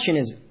the question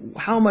is,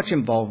 how much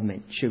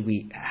involvement should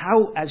we,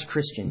 how as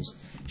Christians,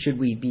 should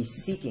we be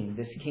seeking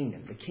this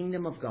kingdom, the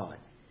kingdom of God?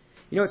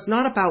 You know, it's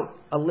not about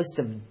a list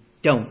of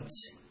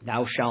don'ts.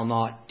 Thou shalt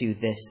not do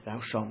this,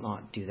 thou shalt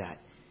not do that.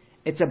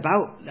 It's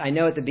about, I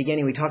know at the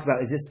beginning we talked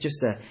about, is this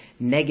just a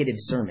negative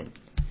sermon?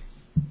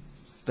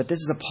 But this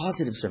is a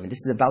positive sermon.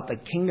 This is about the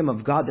kingdom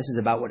of God. This is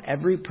about what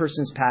every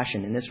person's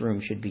passion in this room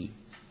should be.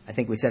 I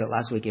think we said it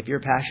last week. If your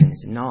passion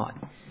is not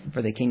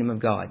for the kingdom of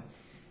God,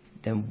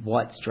 then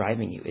what's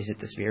driving you? Is it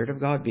the Spirit of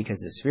God? Because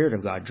the Spirit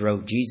of God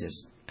drove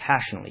Jesus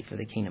passionately for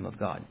the kingdom of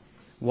God.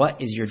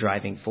 What is your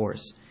driving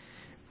force?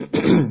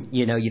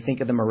 You know, you think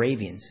of the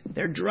Moravians.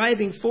 Their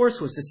driving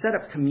force was to set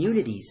up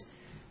communities.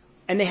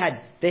 And they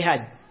had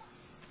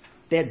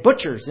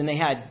butchers, and they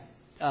had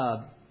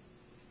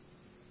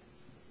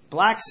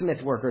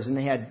blacksmith workers, and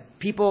they had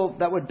people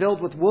that would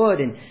build with wood,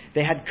 and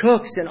they had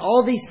cooks and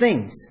all these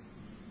things.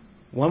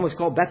 One was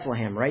called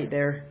Bethlehem right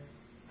there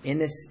in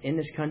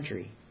this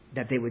country.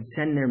 that they would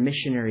send their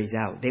missionaries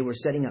out. They were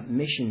setting up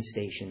mission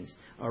stations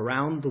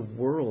around the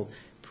world,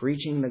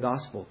 preaching the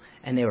gospel,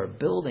 and they were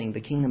building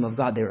the kingdom of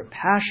God. They were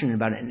passionate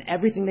about it, and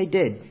everything they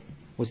did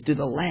was through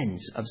the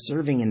lens of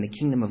serving in the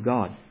kingdom of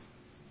God.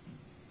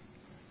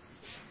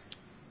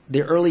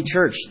 The early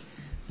church,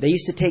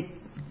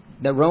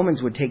 the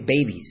Romans would take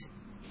babies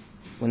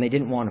when they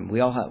didn't want them. We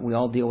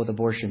all deal with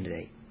abortion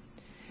today.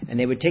 And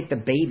they would take the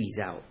babies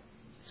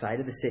outside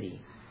of the city,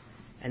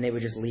 and they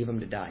would just leave them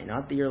to die.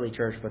 Not the early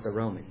church, but the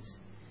Romans,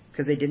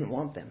 because they didn't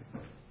want them.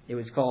 It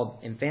was called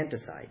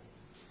infanticide.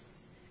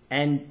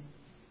 And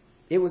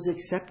it was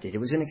accepted. It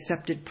was an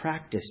accepted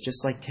practice,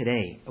 just like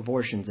today.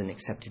 Abortion's an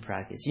accepted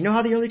practice. You know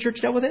how the early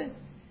church dealt with it?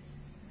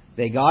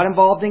 They got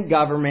involved in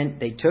government.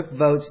 They took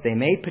votes. They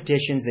made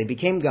petitions. They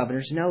became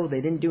governors. No,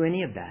 they didn't do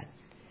any of that.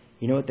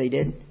 You know what they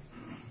did?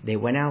 They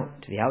went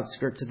out to the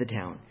outskirts of the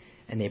town,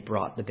 and they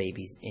brought the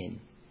babies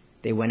in.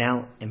 They went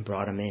out and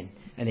brought them in.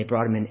 And they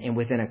brought them in. And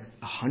within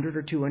 100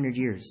 or 200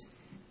 years,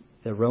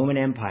 the Roman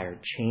Empire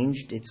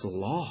changed its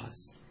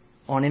laws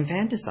on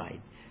infanticide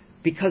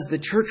because the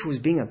church was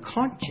being a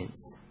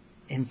conscience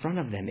in front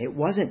of them. It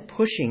wasn't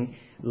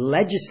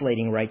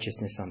legislating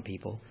righteousness on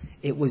people.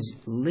 It was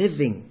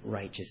living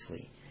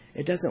righteously.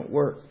 It doesn't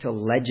work to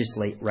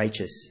legislate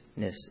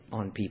righteousness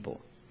on people.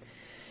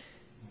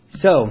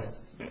 So,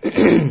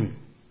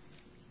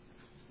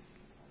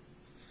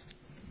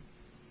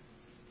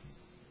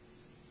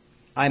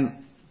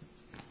 I'm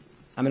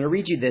going to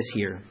read you this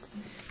here,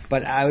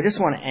 but I just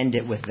want to end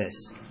it with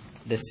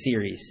this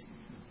series.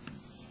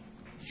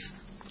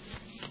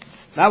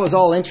 That was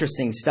all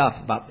interesting stuff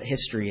about the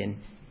history and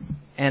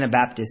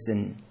Anabaptists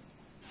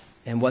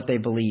and what they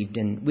believed.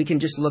 And we can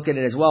just look at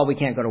it as, well, we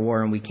can't go to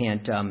war and we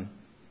can't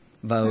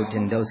vote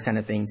and those kind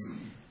of things.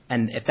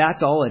 And if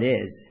that's all it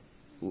is,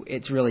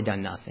 it's really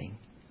done nothing.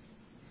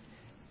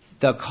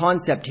 The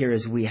concept here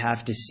is we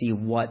have to see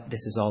what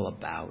this is all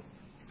about.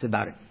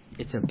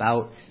 It's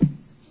about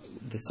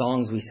the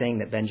songs we sang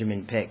that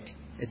Benjamin picked.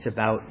 It's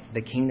about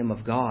the kingdom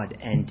of God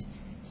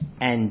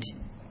and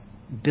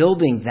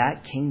building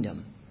that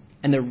kingdom.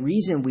 And the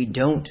reason we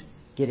don't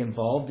get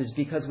involved is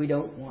because we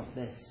don't want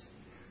this.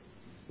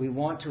 We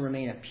want to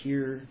remain a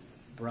pure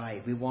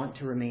bride. We want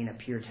to remain a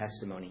pure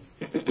testimony.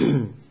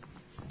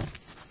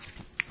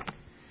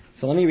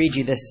 So let me read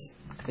you this.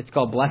 It's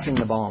called Blessing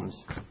the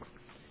Bombs.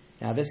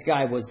 Now this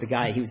guy was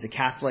he was the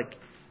Catholic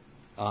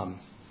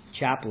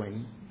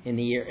chaplain in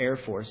the Air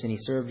Force, and he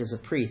served as a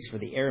priest for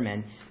the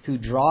airmen who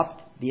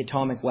dropped the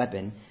atomic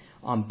weapon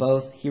on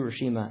both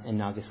Hiroshima and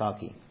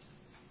Nagasaki.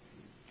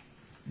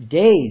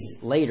 Days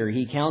later,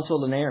 he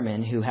counseled an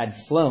airman who had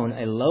flown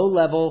a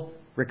low-level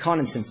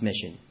reconnaissance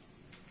mission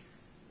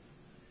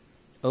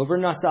over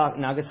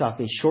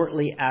Nagasaki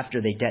shortly after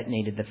they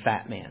detonated the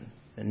Fat Man,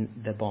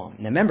 the bomb.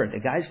 Now remember, the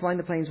guys flying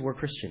the planes were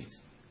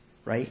Christians,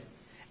 right?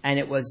 And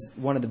it was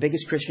one of the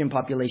biggest Christian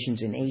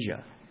populations in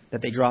Asia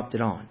that they dropped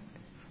it on.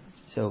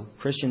 So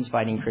Christians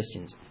fighting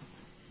Christians.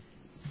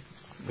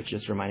 Which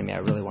just reminded me I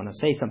really want to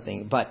say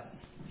something. But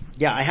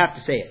yeah, I have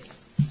to say it.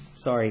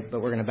 Sorry,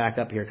 but we're going to back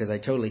up here because I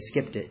totally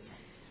skipped it.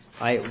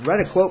 I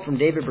read a quote from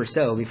David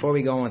Brousseau before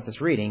we go on with this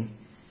reading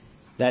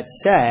that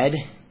said,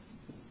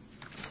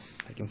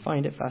 if I can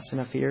find it fast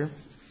enough here.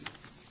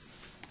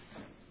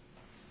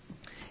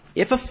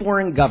 If a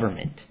foreign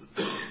government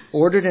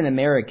ordered an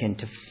American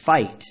to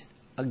fight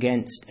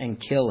against and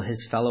kill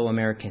his fellow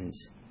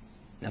Americans,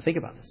 now think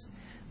about this,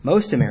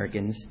 most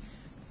Americans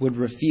would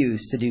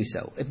refuse to do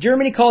so. If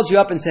Germany called you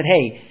up and said,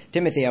 hey,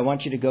 Timothy, I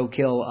want you to go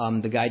kill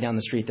the guy down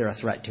the street, they're a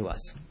threat to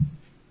us.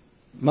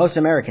 Most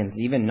Americans,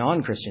 even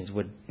non-Christians,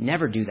 would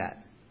never do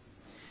that.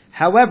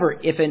 However,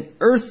 if an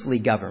earthly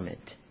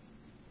government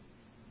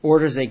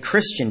orders a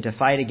Christian to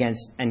fight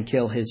against and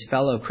kill his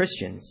fellow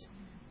Christians,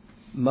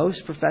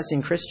 most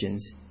professing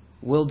Christians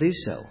will do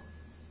so.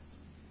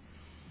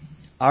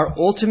 Our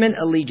ultimate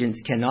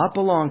allegiance cannot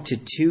belong to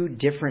two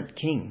different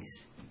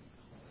kings.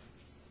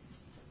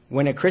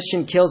 When a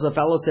Christian kills a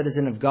fellow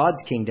citizen of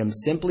God's kingdom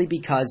simply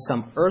because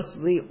some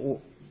earthly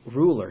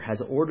ruler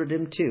has ordered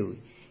him to,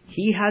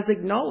 he has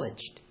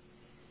acknowledged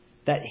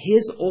that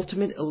his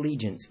ultimate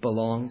allegiance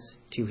belongs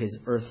to his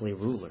earthly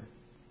ruler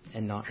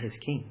and not his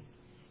king.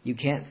 You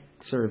can't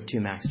serve two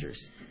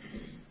masters.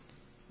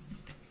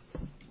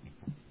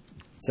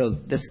 So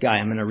this guy,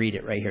 I'm going to read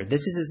it right here.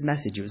 This is his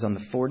message. It was on the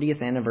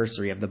 40th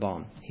anniversary of the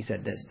bomb. He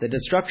said this: the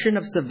destruction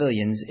of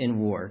civilians in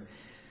war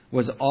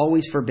was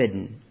always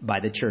forbidden by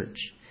the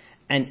church.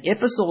 And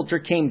if a soldier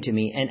came to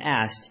me and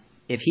asked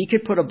if he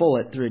could put a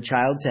bullet through a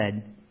child's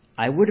head,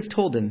 I would have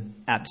told him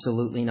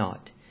absolutely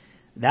not.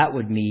 That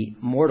would be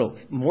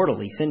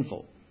mortally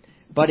sinful.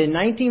 But in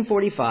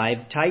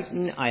 1945,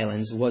 Titan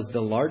Islands was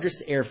the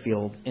largest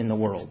airfield in the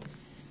world.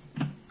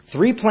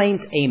 3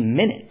 planes a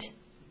minute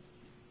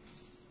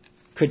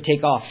could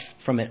take off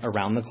from it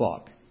around the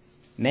clock.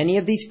 Many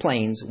of these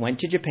planes went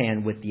to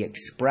Japan with the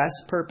express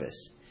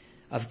purpose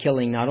of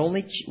killing not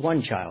only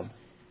one child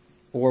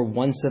or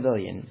one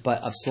civilian,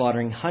 but of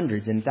slaughtering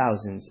hundreds and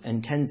thousands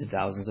and tens of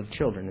thousands of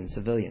children and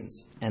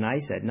civilians. And I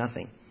said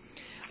nothing.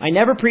 I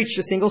never preached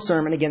a single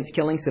sermon against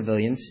killing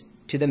civilians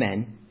to the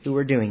men who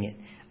were doing it.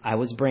 I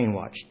was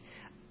brainwashed.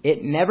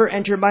 It never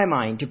entered my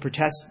mind to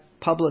protest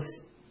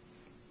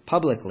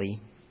publicly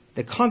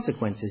the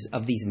consequences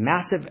of these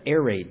massive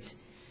air raids.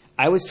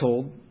 I was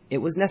told it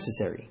was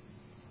necessary,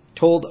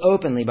 told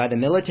openly by the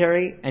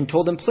military, and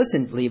told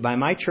implicitly by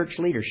my church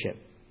leadership.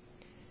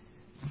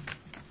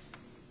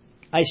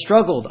 I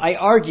struggled, I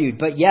argued,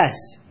 but yes,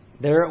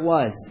 there it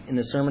was in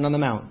the Sermon on the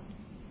Mount.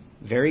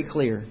 Very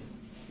clear.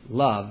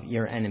 Love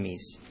your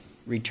enemies.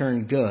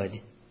 Return good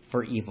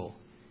for evil.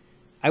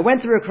 I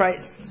went through a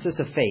crisis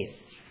of faith.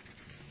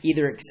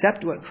 Either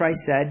accept what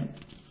Christ said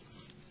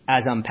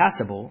as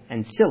unpassable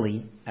and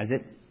silly as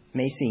it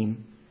may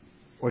seem,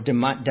 or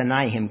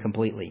deny him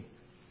completely.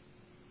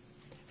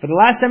 For the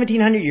last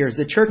 1700 years,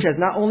 the church has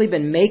not only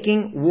been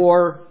making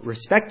war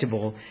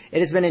respectable,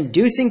 it has been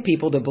inducing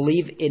people to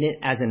believe in it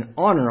as an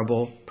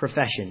honorable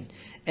profession,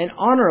 an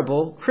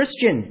honorable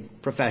Christian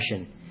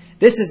profession.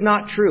 This is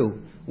not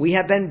true. We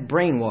have been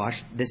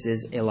brainwashed. This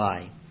is a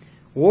lie.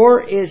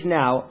 War is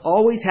now,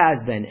 always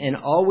has been, and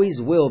always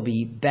will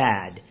be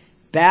bad.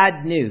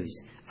 Bad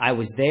news. I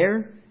was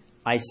there.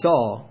 I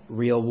saw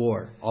real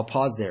war. I'll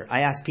pause there.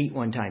 I asked Pete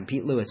one time,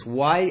 Pete Lewis,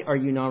 why are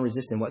you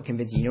non-resistant? What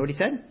convinced you? You know what he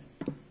said?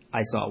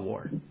 I saw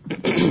war.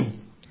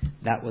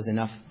 That was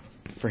enough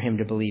for him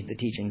to believe the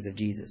teachings of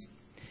Jesus.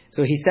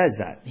 So he says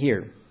that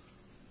here.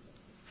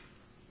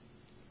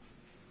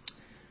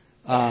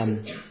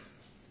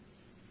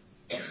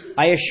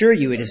 I assure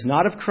you, it is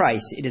not of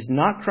Christ. It is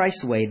not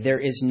Christ's way. There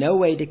is no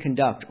way to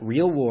conduct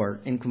real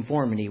war in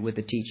conformity with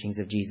the teachings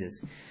of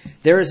Jesus.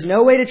 There is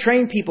no way to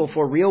train people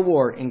for real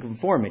war in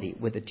conformity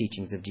with the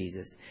teachings of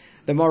Jesus.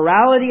 The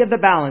morality of the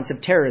balance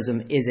of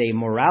terrorism is a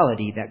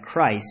morality that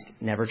Christ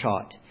never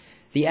taught.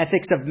 The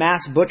ethics of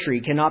mass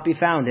butchery cannot be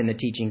found in the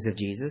teachings of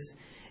Jesus.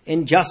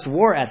 In just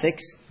war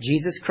ethics,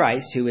 Jesus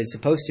Christ, who is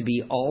supposed to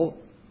be all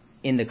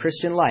in the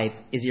Christian life,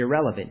 is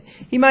irrelevant.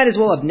 He might as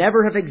well have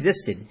never have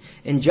existed.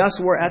 In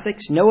just war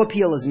ethics, no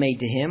appeal is made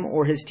to him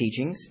or his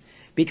teachings,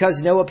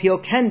 because no appeal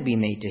can be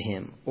made to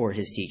him or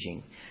his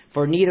teaching.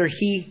 For neither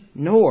he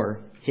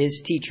nor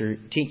his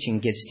teaching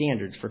gives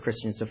standards for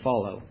Christians to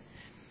follow.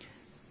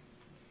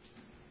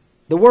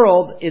 The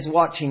world is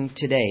watching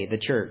today, the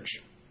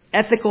church.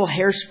 Ethical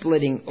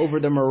hair-splitting over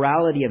the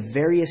morality of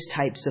various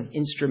types of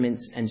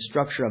instruments and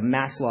structure of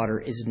mass slaughter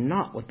is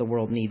not what the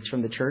world needs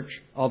from the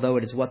church, although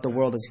it is what the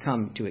world has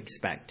come to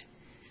expect.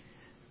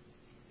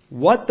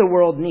 What the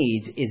world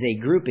needs is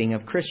a grouping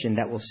of Christians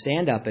that will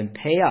stand up and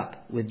pay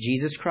up with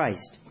Jesus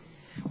Christ.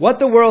 What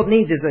the world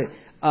needs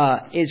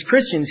is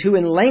Christians who,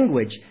 in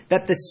language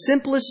that the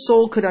simplest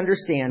soul could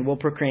understand, will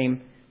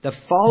proclaim, the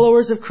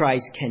followers of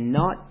Christ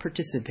cannot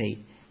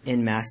participate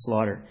in mass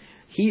slaughter.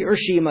 He or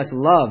she must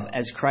love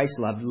as Christ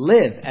loved,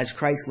 live as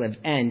Christ lived,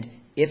 and,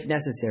 if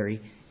necessary,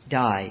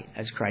 die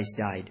as Christ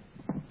died.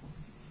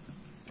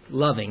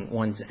 Loving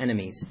one's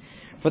enemies.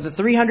 For the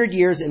 300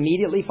 years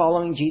immediately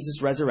following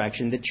Jesus'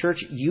 resurrection, the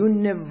church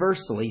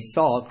universally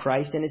saw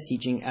Christ and his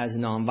teaching as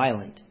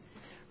nonviolent.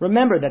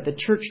 Remember that the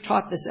church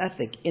taught this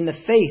ethic in the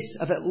face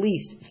of at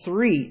least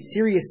 3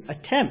 serious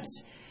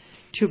attempts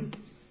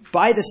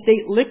by the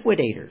state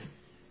liquidator.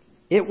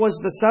 It was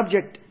the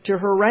subject to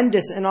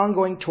horrendous and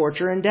ongoing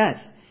torture and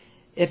death.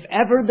 If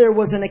ever there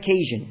was an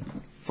occasion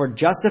for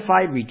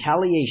justified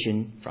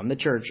retaliation from the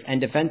church and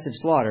defensive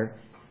slaughter,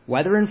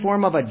 whether in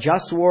form of a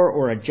just war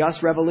or a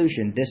just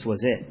revolution, this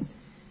was it.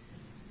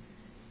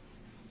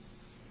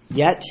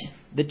 Yet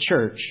the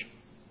church,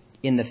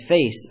 in the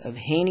face of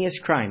heinous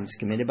crimes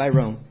committed by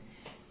Rome,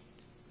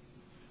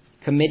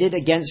 committed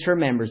against her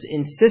members,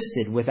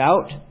 insisted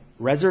without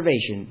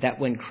reservation that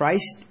when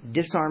Christ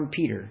disarmed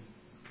Peter,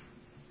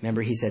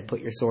 remember he said,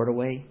 put your sword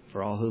away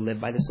for all who live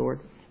by the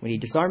sword? When he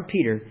disarmed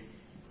Peter,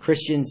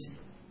 Christians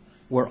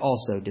were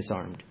also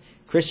disarmed.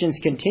 Christians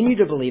continue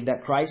to believe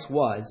that Christ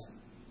was,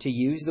 to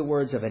use the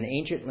words of an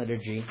ancient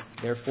liturgy,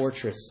 their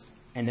fortress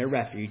and their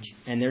refuge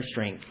and their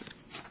strength.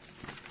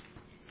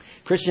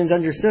 Christians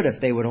understood if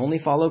they would only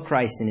follow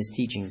Christ and his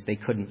teachings, they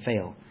couldn't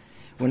fail.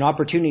 When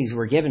opportunities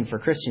were given for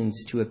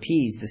Christians to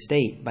appease the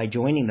state by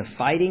joining the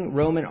fighting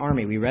Roman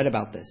army, we read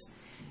about this,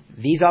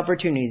 these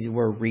opportunities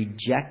were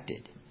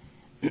rejected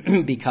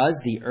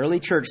because the early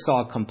church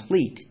saw a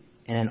complete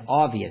and an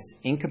obvious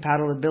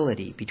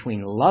incompatibility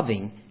between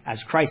loving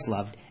as Christ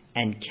loved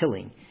and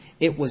killing.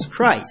 It was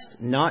Christ,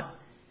 not,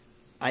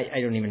 I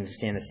don't even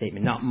understand the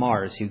statement, not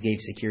Mars, who gave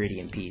security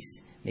and peace.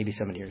 Maybe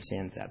somebody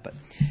understands that. But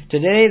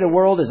today the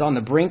world is on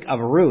the brink of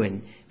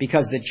ruin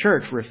because the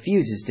church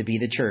refuses to be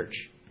the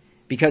church.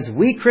 Because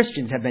we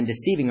Christians have been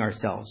deceiving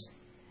ourselves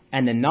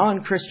and the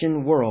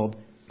non-Christian world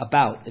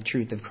about the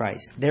truth of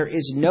Christ. There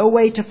is no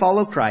way to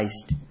follow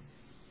Christ,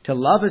 to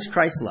love as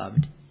Christ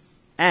loved,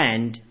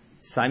 and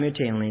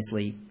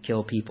simultaneously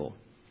kill people.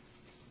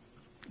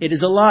 It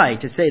is a lie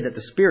to say that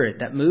the spirit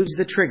that moves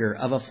the trigger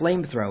of a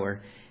flamethrower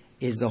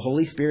is the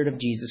Holy Spirit of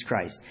Jesus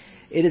Christ.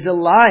 It is a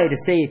lie to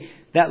say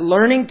that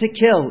learning to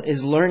kill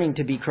is learning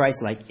to be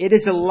Christ-like. It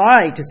is a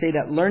lie to say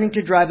that learning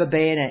to drive a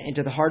bayonet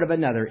into the heart of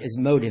another is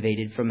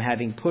motivated from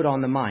having put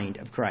on the mind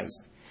of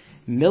Christ.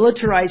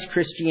 Militarized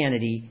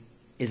Christianity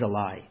is a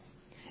lie.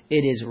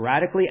 It is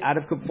radically out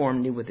of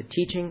conformity with the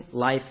teaching,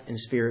 life, and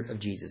spirit of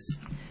Jesus.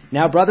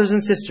 Now, brothers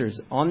and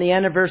sisters, on the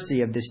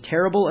anniversary of this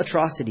terrible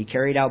atrocity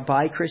carried out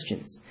by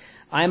Christians,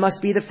 I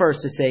must be the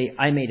first to say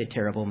I made a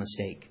terrible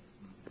mistake.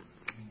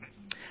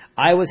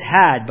 I was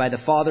had by the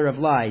father of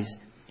lies.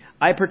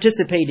 I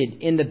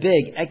participated in the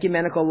big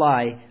ecumenical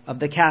lie of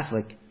the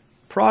Catholic,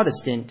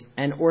 Protestant,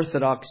 and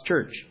Orthodox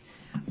Church.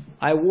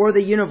 I wore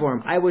the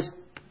uniform. I was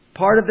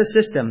part of the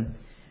system.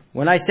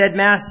 When I said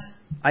Mass,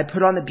 I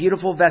put on the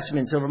beautiful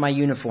vestments over my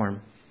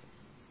uniform.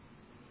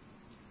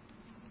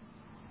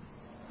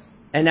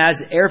 And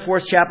as Air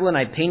Force chaplain,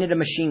 I painted a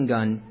machine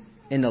gun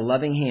in the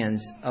loving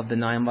hands of the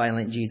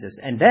nonviolent Jesus,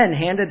 and then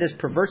handed this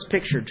perverse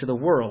picture to the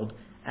world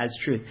as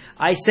truth.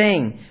 I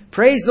sang,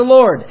 "Praise the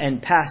Lord,"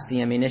 and passed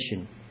the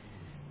ammunition.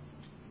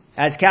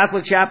 As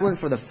Catholic chaplain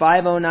for the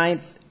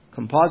 509th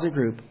Composite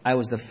Group, I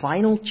was the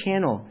final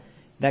channel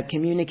that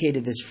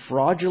communicated this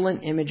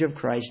fraudulent image of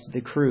Christ to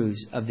the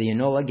crews of the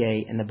Enola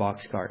Gay and the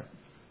Boxcar.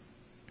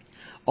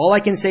 All I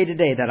can say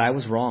today that I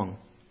was wrong.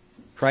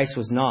 Christ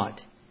would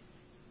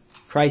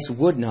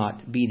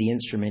not be the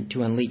instrument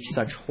to unleash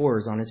such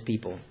horrors on his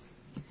people.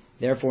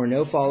 Therefore,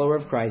 no follower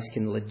of Christ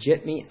can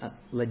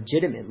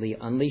legitimately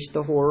unleash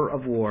the horror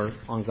of war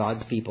on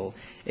God's people.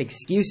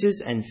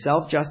 Excuses and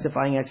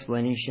self-justifying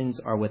explanations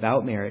are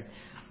without merit.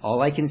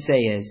 All I can say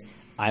is,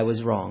 I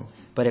was wrong.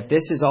 But if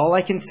this is all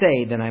I can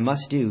say, then I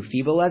must do,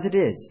 feeble as it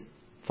is.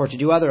 For to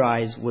do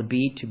otherwise would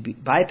be to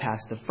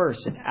bypass the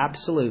first and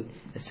absolute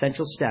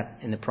essential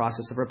step in the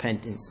process of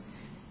repentance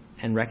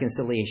and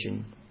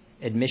reconciliation,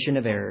 admission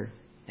of error,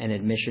 and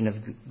admission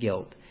of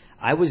guilt.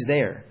 I was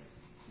there,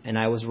 and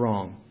I was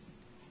wrong.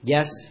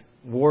 Yes,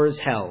 war is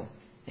hell,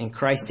 and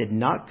Christ did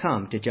not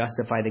come to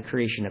justify the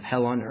creation of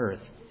hell on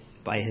earth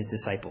by his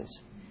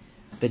disciples.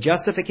 The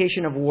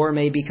justification of war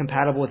may be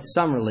compatible with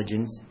some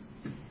religions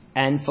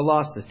and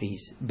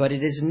philosophies, but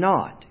it is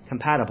not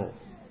compatible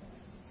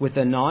with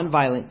the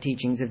nonviolent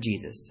teachings of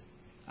Jesus.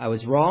 I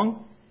was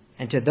wrong,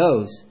 and to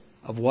those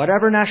of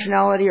whatever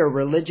nationality or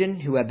religion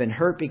who have been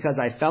hurt because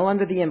I fell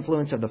under the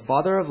influence of the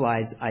father of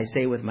lies, I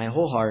say with my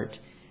whole heart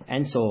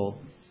and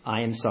soul,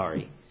 I am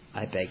sorry.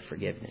 I beg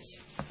forgiveness.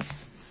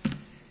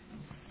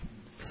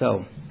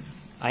 So,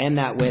 I end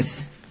that with,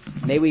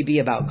 may we be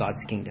about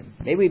God's kingdom.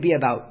 May we be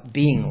about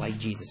being like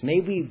Jesus.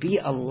 May we be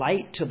a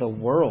light to the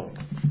world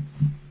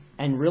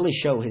and really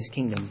show his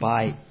kingdom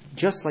by,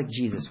 just like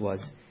Jesus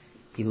was.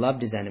 He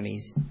loved his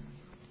enemies.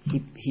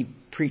 He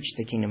preached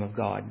the kingdom of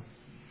God.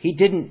 He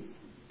didn't,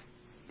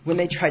 when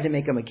they tried to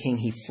make him a king,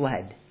 he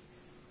fled.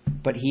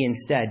 But he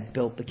instead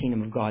built the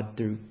kingdom of God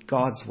through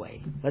God's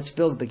way. Let's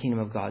build the kingdom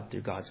of God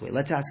through God's way.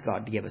 Let's ask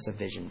God to give us a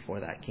vision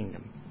for that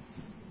kingdom.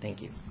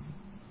 Thank you.